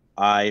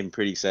I am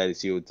pretty excited to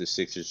see what the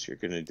Sixers are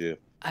going to do.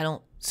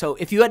 So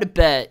if you had to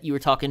bet, you were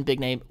talking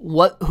big name,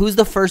 who's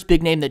the first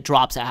big name that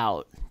drops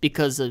out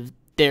because of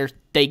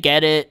they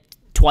get it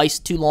twice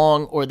too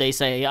long, or they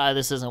say,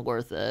 this isn't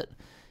worth it,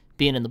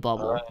 being in the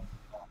bubble?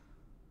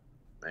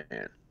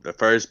 Man, the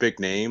first big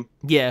name?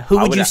 Yeah, who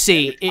would you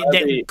see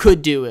that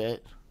could do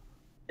it?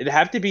 It'd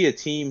have to be a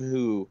team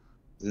who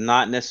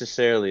not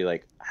necessarily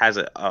like has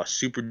a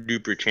super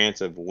duper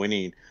chance of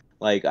winning.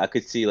 Like I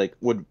could see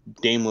would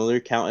Dame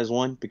Lillard count as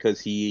one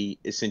because he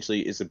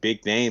essentially is a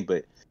big name,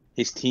 but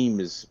his team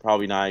is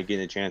probably not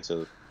getting a chance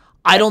of.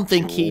 I don't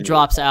think he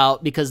drops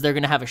out because they're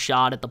gonna have a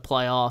shot at the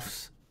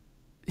playoffs.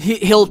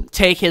 He'll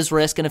take his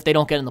risk, and if they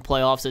don't get in the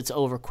playoffs, it's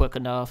over quick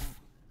enough.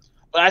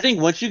 But I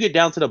think once you get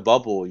down to the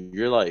bubble,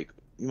 you're like,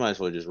 you might as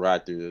well just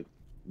ride through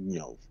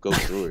go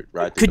through it.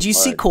 Right. Could you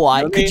see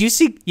Kawhi? Could you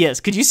see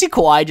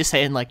Kawhi just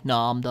saying no,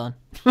 I'm done.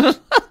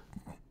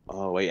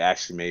 Oh wait,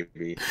 actually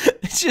maybe.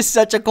 It's just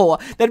such a Kawhi.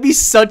 That'd be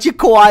such a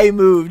Kawhi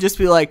move. Just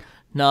be like,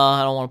 no,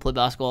 I don't want to play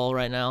basketball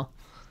right now.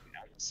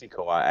 I can see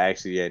Kawhi.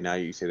 Actually, yeah. Now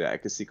you say that, I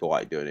can see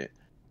Kawhi doing it.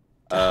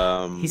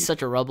 He's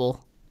such a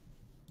rebel.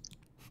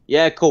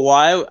 Yeah,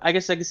 Kawhi. I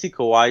guess I can see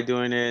Kawhi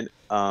doing it.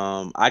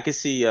 I could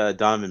see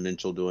Donovan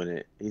Mitchell doing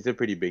it. He's a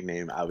pretty big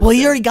name.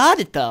 He already got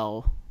it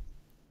though.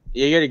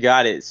 Yeah, you already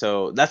got it.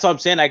 So that's what I'm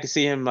saying. I can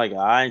see him I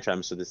ain't trying to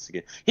mess with this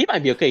again. He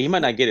might be okay. He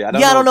might not get it. I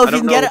don't know if you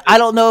can get it. I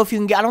don't know if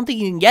you can. I don't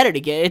think you can get it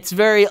again. It's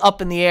very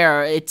up in the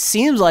air. It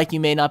seems like you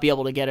may not be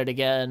able to get it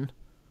again.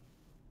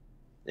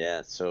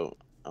 Yeah. So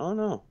I don't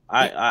know.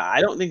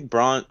 I don't think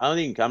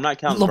I'm not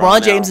counting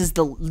LeBron James is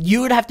you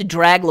would have to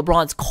drag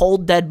LeBron's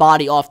cold dead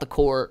body off the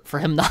court for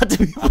him not to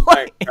be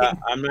playing.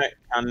 I'm not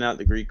counting out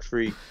the Greek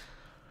Freak.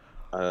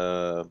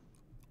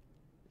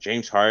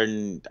 James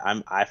Harden.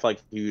 I feel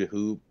like he would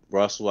hoop.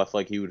 Russell, I feel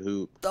like he would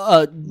hoop.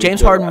 James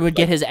Harden would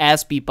get his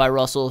ass beat by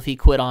Russell if he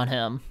quit on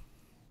him.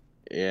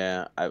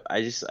 Yeah,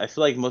 I feel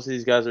like most of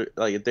these guys are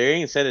if they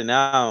ain't said it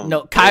now.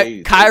 No,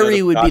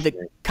 Kyrie would be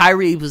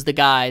Kyrie was the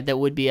guy that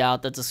would be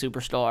out. That's a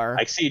superstar.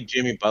 I see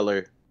Jimmy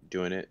Butler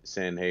doing it,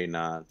 saying, "Hey,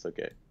 nah, it's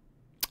okay."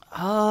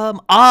 I'm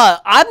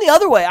the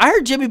other way. I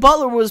heard Jimmy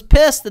Butler was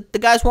pissed that the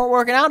guys weren't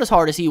working out as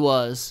hard as he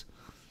was.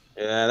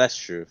 Yeah, that's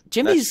true.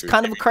 Jimmy's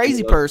kind of a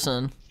crazy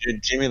person.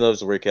 Jimmy loves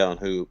to work out and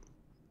hoop.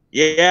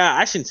 Yeah,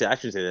 I shouldn't say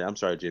that. I'm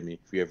sorry, Jimmy,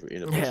 if you ever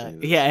end up listening to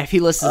this. Yeah, if he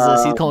listens to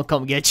this, he's gonna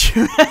come get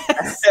you.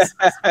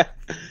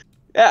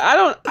 Yeah,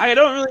 I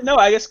don't really know.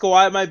 I guess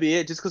Kawhi might be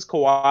it, just because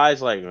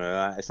Kawhi's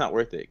it's not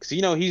worth it. Because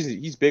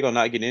he's big on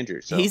not getting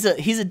injured. So he's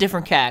a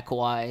different cat,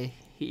 Kawhi.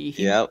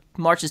 He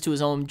marches to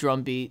his own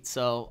drum beat,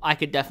 so I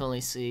could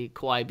definitely see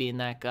Kawhi being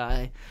that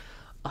guy.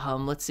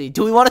 Let's see.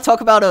 Do we want to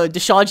talk about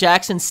Deshaun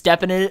Jackson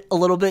stepping it a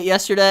little bit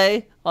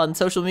yesterday on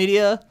social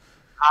media?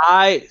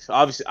 I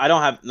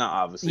don't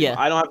have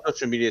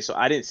social media, so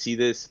I didn't see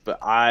this,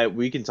 but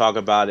we can talk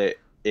about it,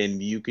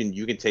 and you can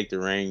take the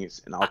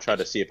rings, and I'll try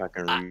to see if I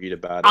can read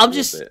about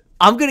it.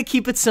 I'm gonna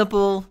keep it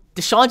simple.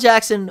 Deshaun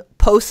Jackson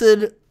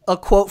posted a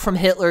quote from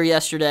Hitler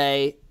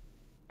yesterday,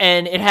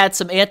 and it had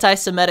some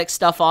anti-Semitic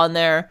stuff on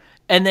there.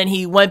 And then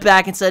he went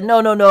back and said,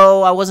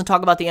 no, I wasn't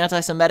talking about the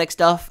anti-Semitic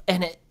stuff.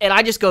 And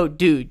I just go,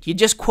 dude, you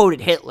just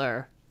quoted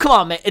Hitler. Come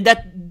on,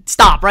 man.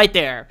 Stop right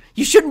there.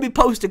 You shouldn't be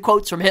posting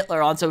quotes from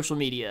Hitler on social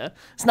media.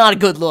 It's not a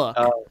good look.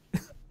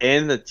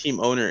 And the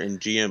team owner and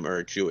GM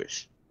are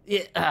Jewish.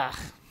 Yeah,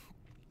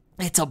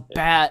 it's a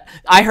bad.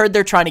 I heard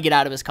they're trying to get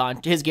out of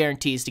his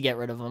guarantees to get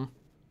rid of him.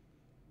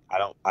 I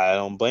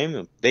don't blame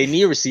them. They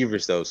need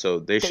receivers though, so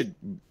they should.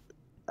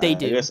 They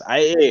do.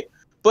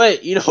 But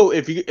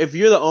if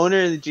you're the owner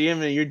and the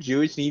GM and you're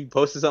Jewish and you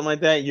posted something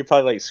like that, you're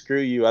probably like, screw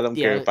you. I don't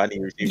care if I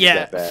need receivers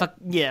that bad.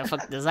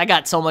 Fuck this. I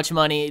got so much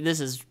money. This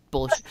is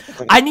bullshit.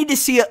 I need to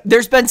see.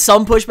 There's been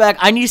some pushback.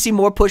 I need to see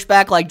more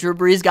pushback like Drew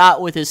Brees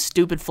got with his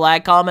stupid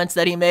flag comments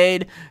that he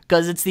made,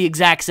 because it's the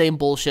exact same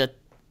bullshit.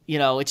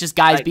 It's just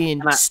guys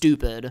being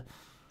stupid.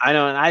 I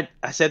know, and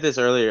I said this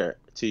earlier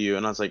to you,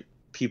 and I was like,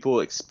 people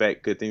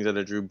expect good things out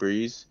of Drew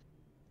Brees,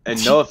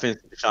 and no offense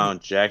to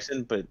Deshaun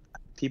Jackson, but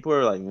people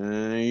are like,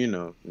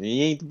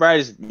 he ain't the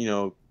brightest,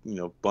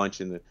 bunch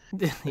in the.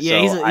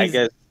 Yeah, so I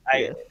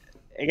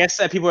guess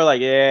that people are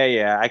like,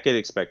 yeah, I could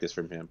expect this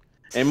from him.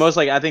 And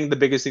I think the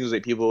biggest thing was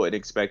like people would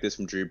expect this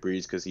from Drew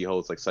Brees because he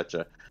holds like such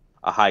a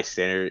high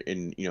standard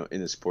in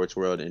the sports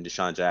world, and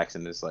Deshaun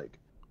Jackson is like.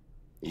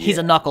 He's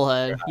a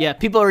knucklehead. Yeah,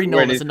 people already know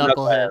him as a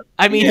knucklehead.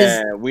 I mean,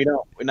 we're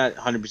not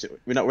 100%.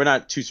 We're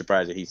not too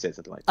surprised that he said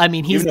something like that. I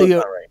mean, he's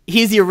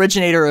the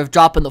originator of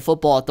dropping the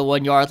football at the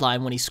 1 yard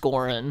line when he's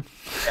scoring.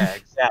 Yeah,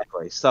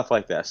 exactly, stuff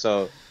like that.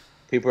 So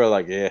people are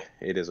like, yeah,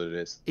 it is what it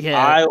is. Yeah,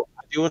 I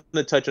do want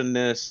to touch on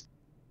this.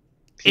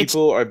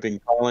 People have been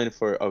calling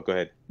for. Oh, go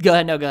ahead. Go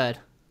ahead.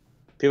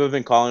 People have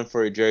been calling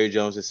for Jerry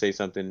Jones to say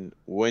something.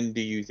 When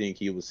do you think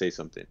he will say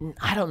something?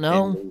 I don't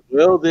know. And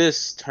will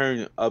this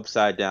turn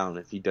upside down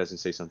if he doesn't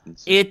say something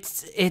soon?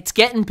 It's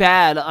getting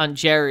bad on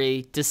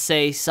Jerry to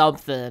say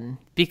something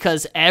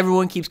because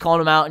everyone keeps calling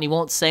him out and he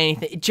won't say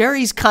anything.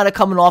 Jerry's kind of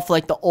coming off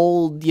like the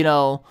old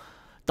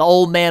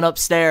man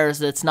upstairs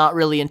that's not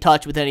really in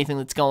touch with anything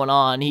that's going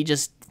on.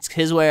 It's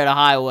his way or the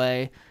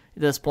highway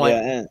at this point.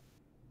 Yeah, and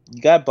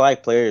you got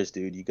black players,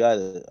 dude. You got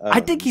to. I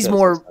think he's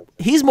more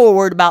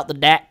worried about the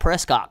Dak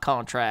Prescott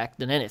contract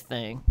than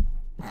anything.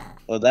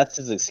 Well, that's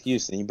his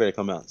excuse, and you better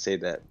come out and say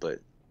that. But,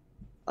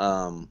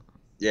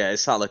 yeah,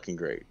 it's not looking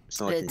great. It's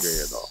not looking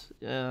great at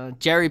all.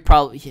 Jerry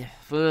probably.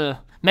 Yeah,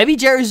 maybe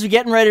Jerry's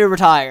getting ready to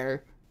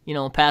retire.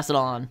 Pass it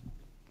on.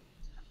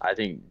 I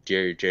think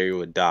Jerry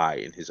would die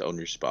in his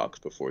owner's box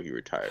before he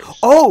retires.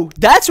 Oh,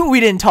 that's what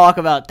we didn't talk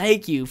about.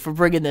 Thank you for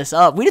bringing this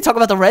up. We didn't talk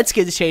about the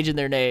Redskins changing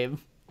their name.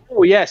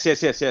 Oh yes. We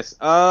texted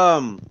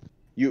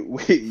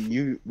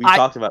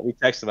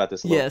about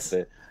this a little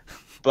bit,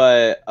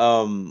 but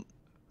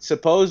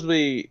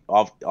supposedly,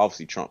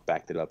 obviously Trump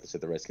backed it up and said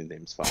the Redskins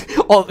name is fine.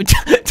 Oh,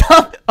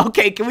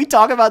 okay. Can we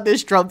talk about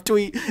this Trump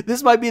tweet?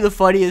 This might be the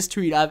funniest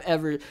tweet I've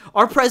ever.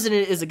 Our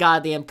president is a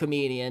goddamn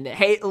comedian.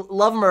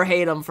 Love him or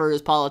hate him for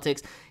his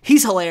politics,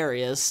 he's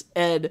hilarious.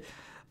 And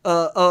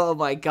oh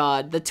my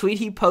god, the tweet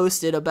he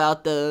posted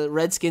about the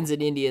Redskins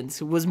and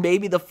Indians was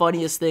maybe the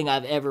funniest thing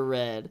I've ever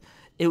read.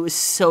 It was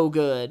so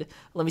good.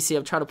 Let me see.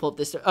 I'm trying to pull up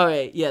this. All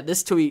right. Yeah,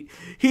 this tweet.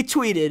 He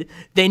tweeted,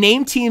 "They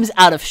name teams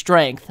out of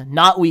strength,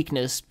 not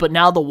weakness, but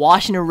now the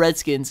Washington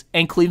Redskins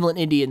and Cleveland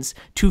Indians,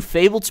 two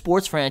fabled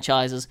sports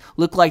franchises,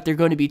 look like they're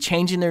going to be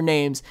changing their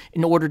names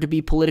in order to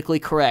be politically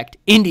correct.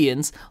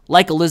 Indians,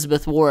 like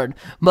Elizabeth Warren,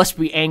 must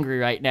be angry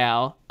right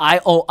now."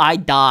 I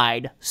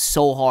died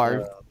so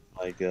hard. Oh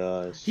my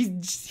gosh.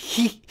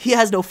 He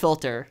has no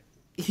filter.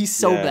 He's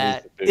so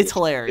bad. It's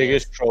hilarious.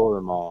 Biggest troll of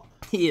them all.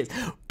 He is.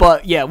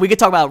 But yeah, we could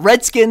talk about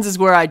Redskins is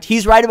where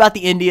he's right about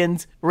the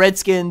Indians.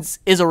 Redskins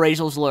is a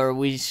racial slur.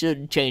 We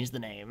should change the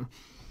name.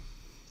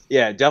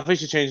 Yeah, definitely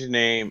should change the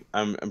name.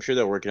 I'm sure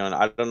they're working on it.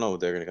 I don't know what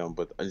they're going to come up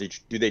with.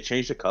 Do they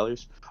change the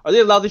colors? Are they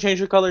allowed to change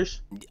their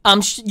colors?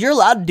 You're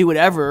allowed to do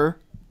whatever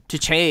to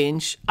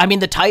change. I mean,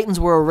 the Titans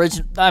were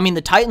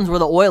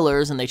the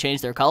Oilers and they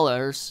changed their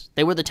colors.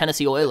 They were the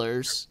Tennessee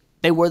Oilers.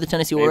 They were the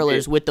Tennessee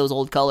Oilers with those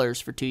old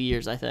colors for 2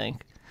 years, I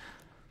think.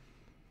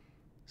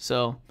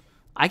 So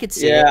I could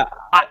see it.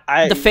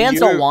 The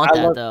fans don't want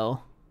that, though.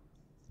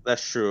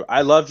 That's true.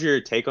 I loved your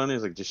take on it.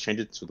 It's like, just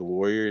change it to the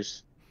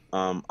Warriors.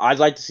 I'd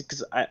like to see,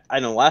 because I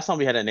know last time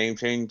we had a name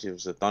change, it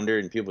was the Thunder,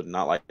 and people did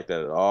not like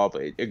that at all,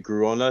 but it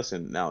grew on us,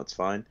 and now it's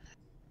fine.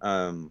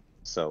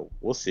 So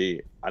we'll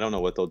see. I don't know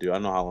what they'll do. I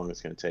don't know how long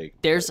it's going to take.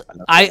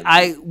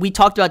 We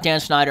talked about Dan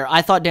Snyder.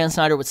 I thought Dan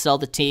Snyder would sell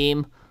the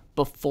team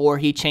before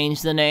he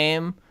changed the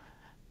name,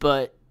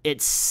 but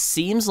it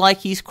seems like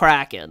he's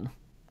cracking.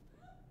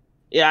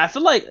 Yeah, I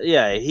feel like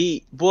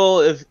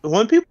if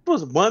one big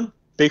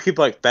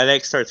people like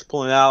FedEx starts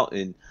pulling out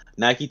and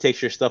Nike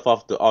takes your stuff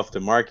off the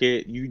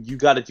market, you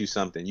got to do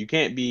something. You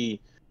can't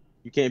be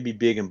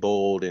big and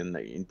bold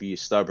and be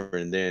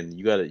stubborn, and then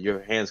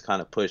your hands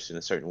kind of pushed in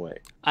a certain way.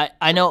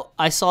 I know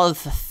I saw the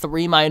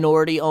 3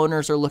 minority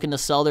owners are looking to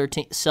sell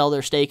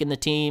their stake in the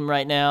team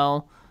right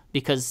now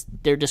because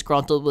they're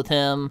disgruntled with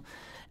him.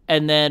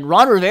 And then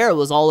Ron Rivera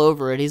was all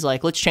over it. He's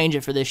like, let's change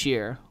it for this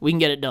year. We can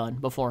get it done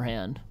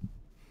beforehand.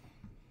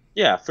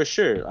 Yeah, for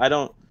sure. I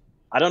don't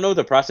know what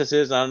the process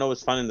is. I don't know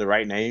what's finding the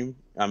right name.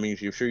 I mean,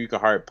 you're sure you can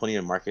hire plenty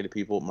of marketing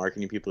people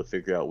to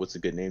figure out what's a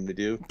good name to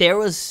do. There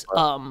was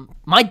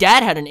my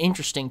dad had an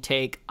interesting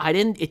take. I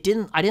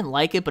didn't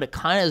like it, but it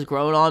kind of has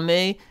grown on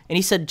me. And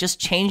he said just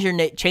change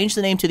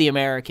the name to the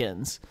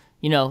Americans.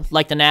 You know,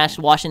 like the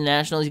Washington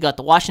Nationals, you got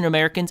the Washington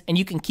Americans, and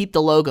you can keep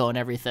the logo and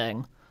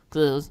everything.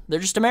 'Cause they're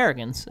just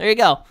Americans. There you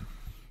go.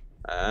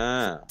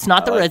 It's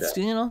not the Reds,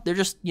 you know. They're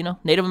just, you know,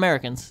 Native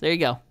Americans. There you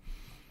go.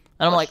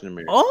 And I'm like,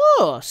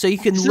 oh, so you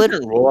can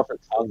literally roll off the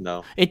tongue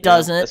though. It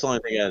doesn't. That's the only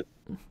thing.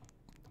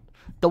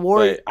 The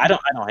Warriors. I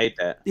don't hate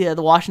that. Yeah,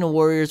 the Washington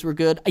Warriors were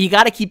good. You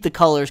got to keep the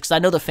colors because I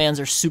know the fans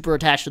are super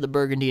attached to the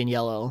burgundy and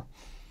yellow.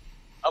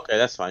 Okay,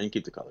 that's fine. You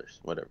keep the colors,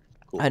 whatever.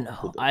 Cool. I know.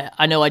 Cool.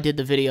 I know. I did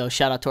the video.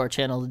 Shout out to our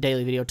channel, the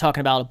daily video,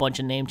 talking about a bunch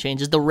of name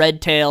changes. The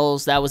Red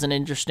Tails, that was an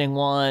interesting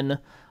one.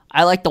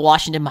 I like the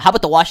Washington. How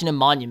about the Washington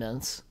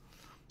Monuments?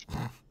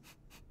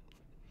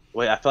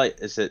 Wait, I feel like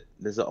there's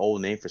an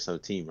old name for some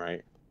team,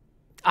 right?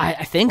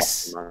 I think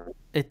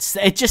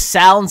it just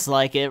sounds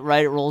like it,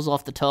 right? It rolls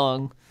off the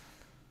tongue.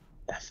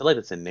 I feel like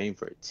it's a name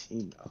for a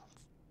team, though.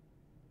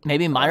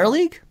 Maybe minor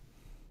league?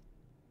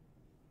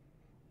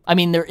 I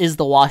mean, there is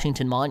the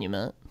Washington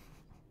Monument.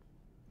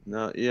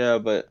 No, yeah,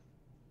 but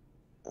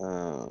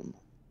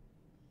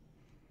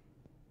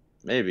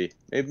maybe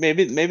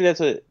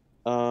that's it's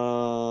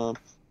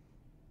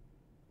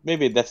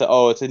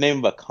a name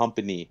of a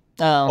company.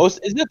 Oh, Is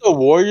that the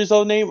Warriors'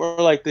 old name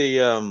or like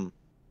the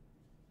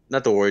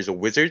not the Warriors, the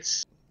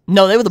Wizards?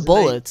 No, they were the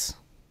Bullets.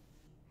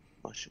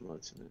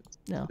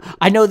 No,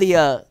 I know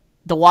the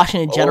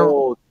Washington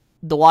General.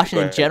 The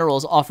Washington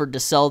Generals offered to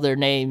sell their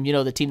name. You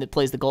know, the team that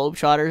plays the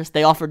Globetrotters.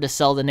 They offered to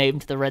sell the name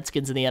to the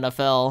Redskins in the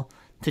NFL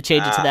to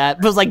change it to that.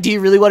 But it was like, do you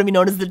really want to be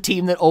known as the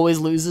team that always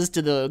loses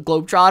to the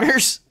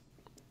Globetrotters?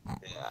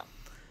 Yeah.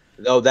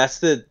 No, that's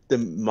the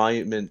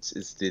Monument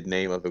is the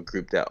name of a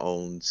group that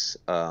owns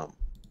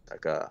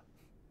the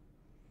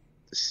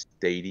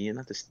stadium,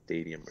 not the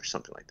stadium or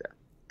something like that.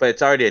 But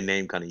it's already a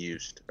name kind of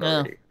used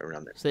already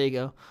around there. So there you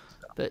go.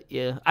 But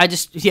yeah, I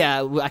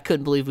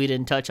couldn't believe we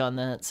didn't touch on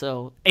that.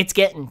 So it's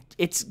getting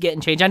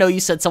changed. I know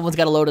you said someone's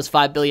got to loan us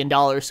 $5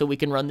 billion so we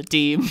can run the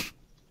team.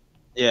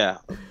 Yeah,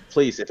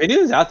 please. If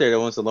anyone's out there that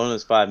wants to loan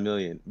us $5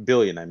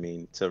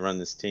 billion, to run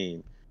this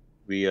team,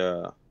 we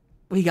got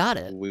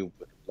it. We would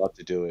love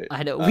to do it.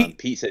 I know.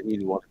 Pete said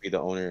he'd want to be the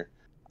owner.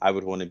 I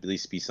would want to at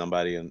least be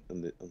somebody on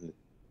the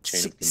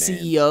chain of command.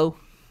 CEO,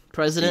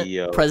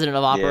 president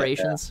of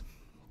operations.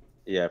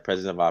 Yeah,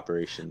 president of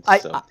operations.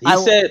 I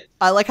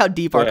like how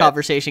deep our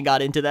conversation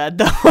got into that,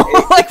 though.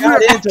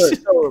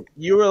 So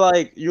you were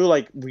like,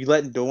 we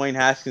letting Dwayne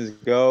Haskins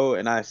go,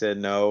 and I said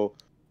no,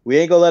 we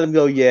ain't gonna let him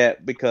go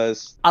yet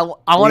because I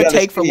want to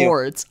take for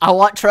Lawrence. I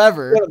want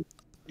Trevor.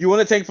 You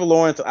want to take for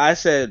Lawrence? I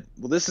said,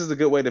 well, this is a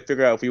good way to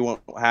figure out if we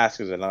want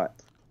Haskins or not.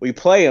 We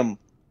play him,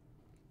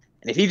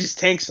 and if he just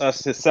tanks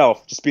us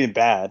himself, just being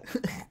bad,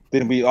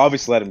 then we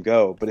obviously let him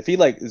go. But if he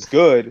is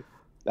good,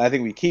 I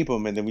think we keep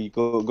him and then we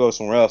go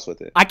somewhere else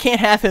with it. I can't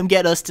have him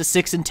get us to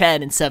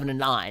 6-10 and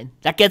 7-9.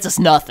 That gets us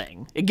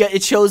nothing.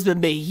 It shows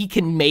that he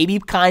can maybe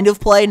kind of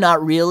play,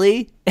 not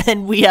really,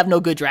 and we have no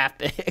good draft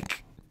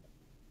pick.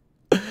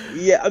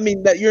 Yeah, I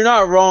mean you're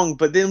not wrong,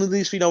 but then at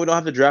least we know we don't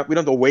have to draft. We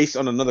don't have to waste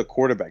on another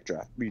quarterback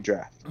draft. You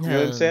know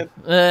what I'm saying?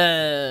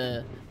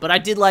 But I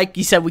did like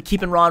you said we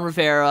keeping Ron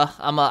Rivera.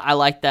 I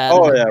like that.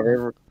 Oh yeah,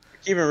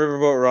 keeping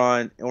Riverboat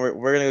Ron, and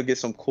we're gonna go get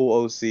some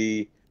cool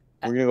OC.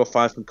 We're gonna go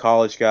find some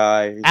college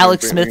guy.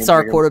 Alex Smith's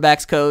our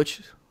quarterback's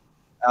coach.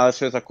 Alex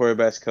Smith's our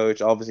quarterback's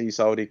coach. Obviously, you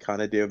saw what he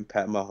kind of did with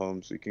Pat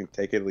Mahomes. You can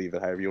take it or leave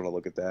it, however you want to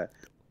look at that.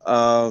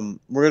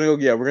 We're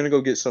gonna go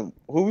get some.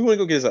 Who we want to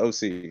go get as an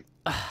OC?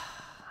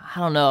 I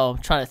don't know. I'm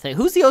trying to think.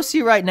 Who's the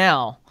OC right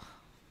now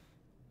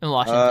in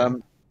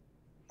Washington?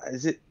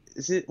 Is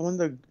it one of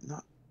the?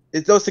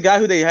 It's the guy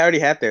who they already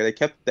had there. They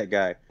kept that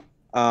guy.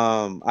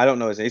 I don't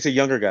know his name. He's a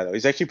younger guy though.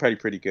 He's actually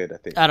pretty good, I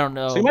think. I don't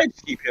know. So you might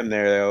just keep him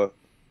there though.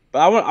 But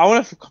I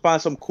want to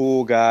find some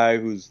cool guy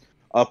who's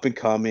up and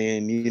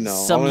coming. You know,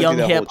 some young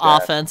hip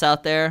offense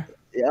out there.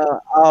 Yeah,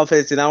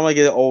 offense, and I want to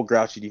get an old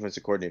grouchy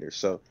defensive coordinator.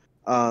 So,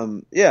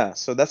 yeah,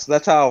 so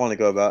that's how I want to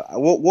go about it.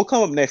 We'll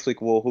come up next week.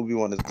 Who we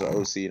want as the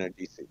OC in our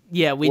DC.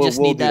 Yeah, we just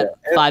need that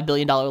 $5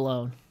 billion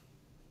loan.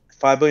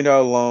 $5 billion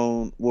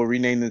loan. We'll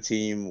rename the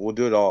team. We'll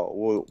do it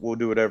all. We'll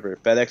do whatever.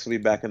 FedEx will be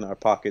back in our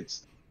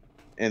pockets,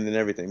 and then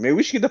everything. Maybe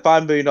we should get the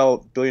 $5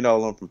 billion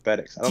loan from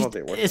FedEx. I don't know if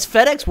they worth. Is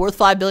FedEx worth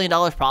 $5 billion?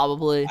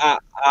 Probably.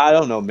 I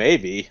don't know.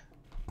 Maybe.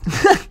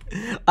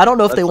 I don't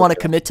know if they want to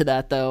commit to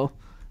that though.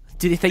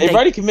 Do they think they've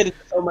already committed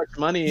so much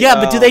money? Yeah,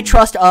 but do they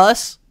trust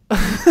us?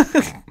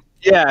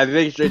 Yeah,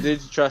 they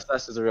trust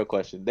us is a real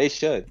question. They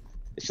should.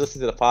 They should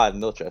listen to the pod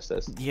and they'll trust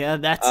us. Yeah,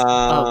 that's oh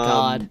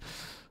god.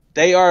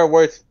 They are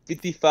worth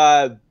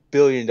 $55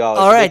 billion.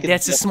 All right,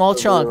 that's a small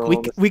chunk.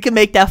 We can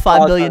make that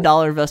 $5 billion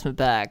investment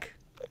back.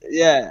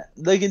 Yeah,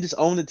 they can just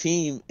own the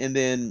team, and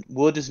then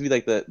we'll just be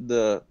like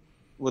the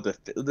what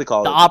they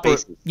call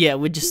Yeah,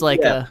 we're just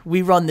like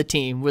we run the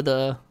team. We're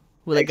the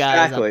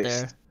guys up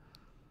there.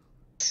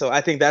 So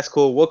I think that's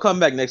cool. We'll come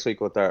back next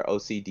week with our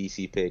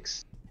OCDC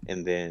picks,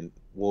 and then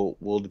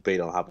we'll debate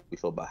on how we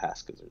feel about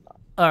Haskins or not.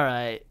 All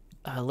right.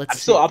 Let's I'm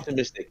still see.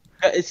 optimistic.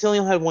 It's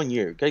only had 1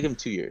 year. Gotta give him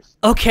 2 years.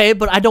 Okay,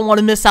 but I don't want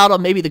to miss out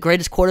on maybe the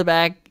greatest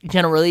quarterback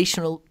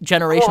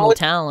generational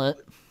talent.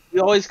 We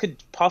always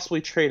could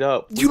possibly trade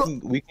up.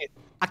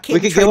 I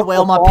can't be trading away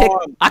all my picks.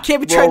 I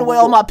can't be trading away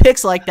all my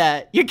picks like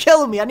that. You're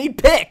killing me. I need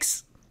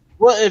picks.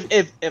 Well,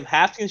 if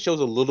Haskins shows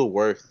a little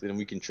worth, then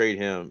we can trade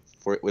him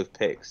with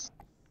picks.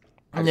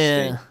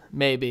 Yeah,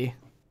 maybe.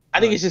 I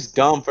think it's just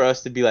dumb for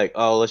us to be like,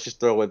 oh, let's just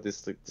throw with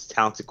this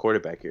talented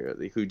quarterback here,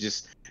 we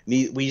just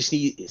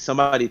need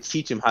somebody to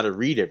teach him how to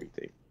read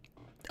everything.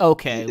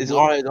 Okay. His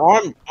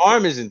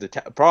arm isn't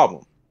the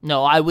problem.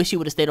 No, I wish he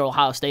would have stayed at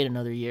Ohio State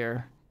another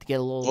year to get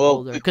a little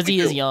older because he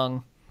is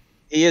young.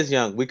 He is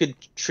young. We could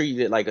treat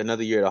it like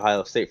another year at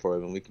Ohio State for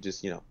him, and we could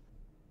just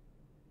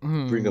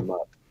bring him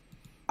up.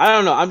 I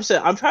don't know.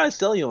 I'm trying to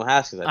sell you on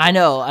Haskins. I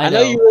know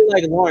you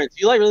really like Lawrence.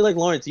 You really like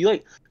Lawrence.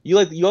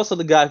 You also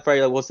the guy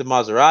probably like wants the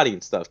Maserati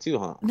and stuff too,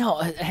 huh? No,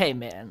 hey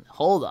man,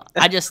 hold on.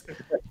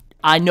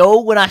 I know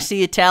when I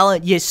see a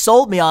talent, you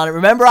sold me on it.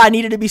 Remember, I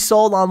needed to be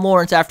sold on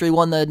Lawrence after he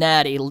won the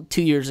Natty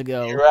 2 years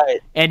ago. You're right.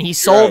 And he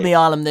sold me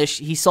on him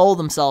he sold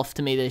himself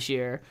to me this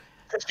year.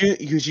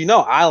 Because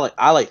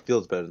I like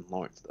Fields better than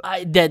Lawrence.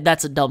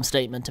 That's a dumb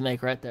statement to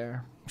make right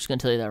there. I'm just gonna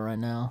tell you that right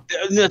now.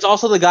 It's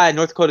also the guy at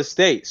North Dakota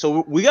State,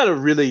 so we gotta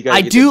really.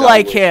 I do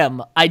like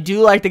him. I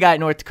do like the guy at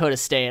North Dakota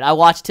State. I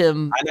watched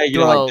him. I know you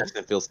don't like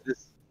Justin Fields.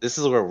 This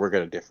is where we're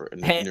gonna differ.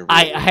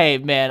 Hey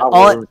man,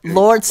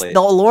 Lawrence.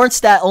 The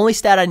Lawrence only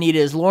stat I need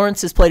is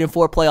Lawrence has played in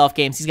 4 playoff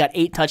games. He's got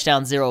 8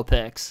 touchdowns, 0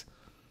 picks.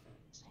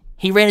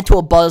 He ran into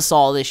a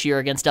buzzsaw this year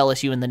against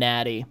LSU in the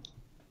Natty.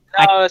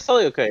 No, it's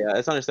totally okay. Yeah,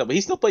 it's understandable. But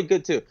he still played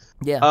good too.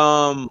 Yeah.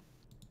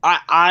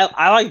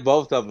 I like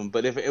both of them,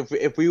 but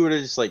if we were to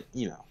just we're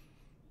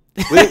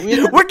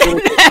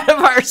getting ahead of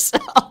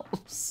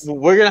ourselves.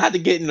 We're gonna have to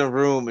get in a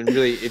room and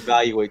really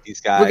evaluate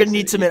these guys. We're gonna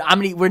need some. We're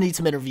gonna need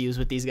some interviews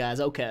with these guys.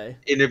 Okay.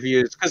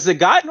 Interviews, because the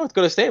guy at North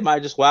Dakota State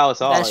might just wow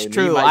us all. That's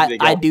true.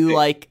 I do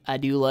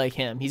like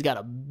him. He's got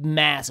a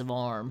massive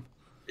arm.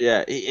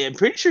 Yeah, I'm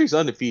pretty sure he's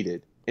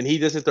undefeated. And he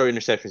doesn't throw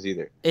interceptions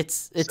either.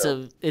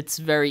 It's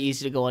very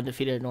easy to go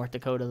undefeated in North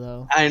Dakota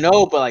though. I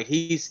know, but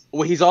he's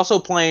also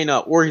playing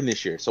Oregon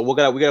this year, so we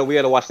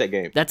gotta watch that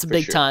game. That's a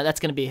big time.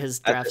 That's gonna be his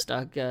draft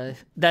stock guy.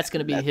 That's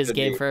gonna be his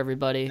game for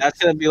everybody. That's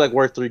gonna be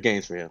worth 3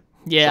 games for him.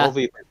 Yeah, so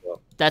hopefully he plays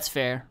well. That's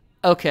fair.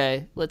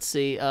 Okay, let's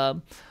see.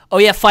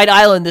 Fight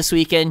Island this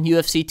weekend,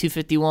 UFC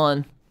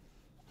 251.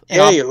 In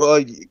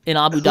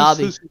Abu Dhabi.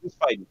 Who's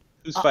fighting?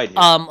 Who's fighting?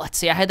 Let's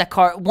see. I had that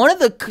card.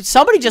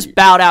 Somebody just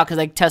bowed out because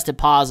they tested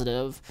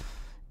positive.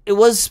 It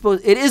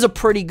is a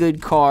pretty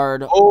good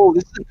card. Oh,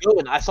 this is a good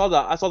one. I saw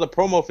the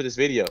promo for this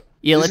video.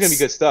 Yeah, this is gonna be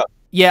good stuff.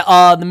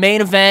 Yeah. The main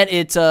event,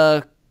 it's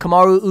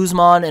Kamaru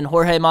Usman and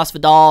Jorge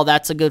Masvidal.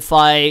 That's a good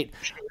fight.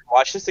 We should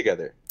watch this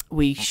together.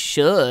 We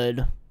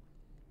should.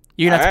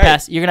 You're gonna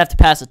have to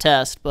pass a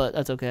test, but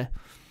that's okay.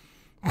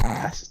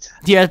 Pass a test.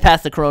 You have to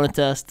pass the corona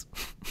test.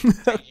 You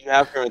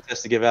have corona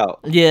test to give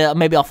out. Yeah,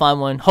 maybe I'll find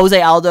one. Jose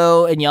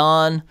Aldo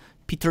and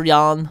Peter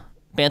Yan,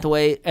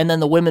 bantamweight, and then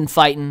the women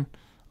fighting.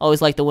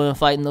 Always like the women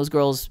fighting. Those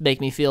girls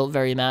make me feel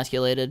very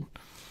emasculated.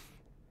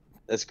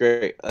 That's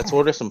great. Let's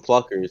order some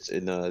pluckers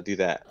and do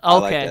that. Okay. I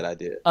like that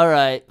idea. All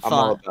right, fine. I'm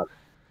all about it.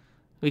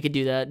 We could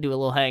do that. Do a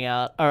little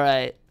hangout. All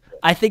right.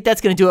 I think that's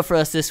gonna do it for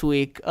us this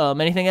week.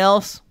 Anything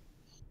else?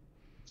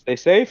 Stay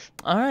safe.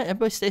 All right,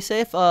 everybody stay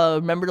safe.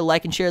 Remember to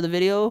like and share the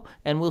video,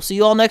 and we'll see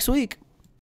you all next week.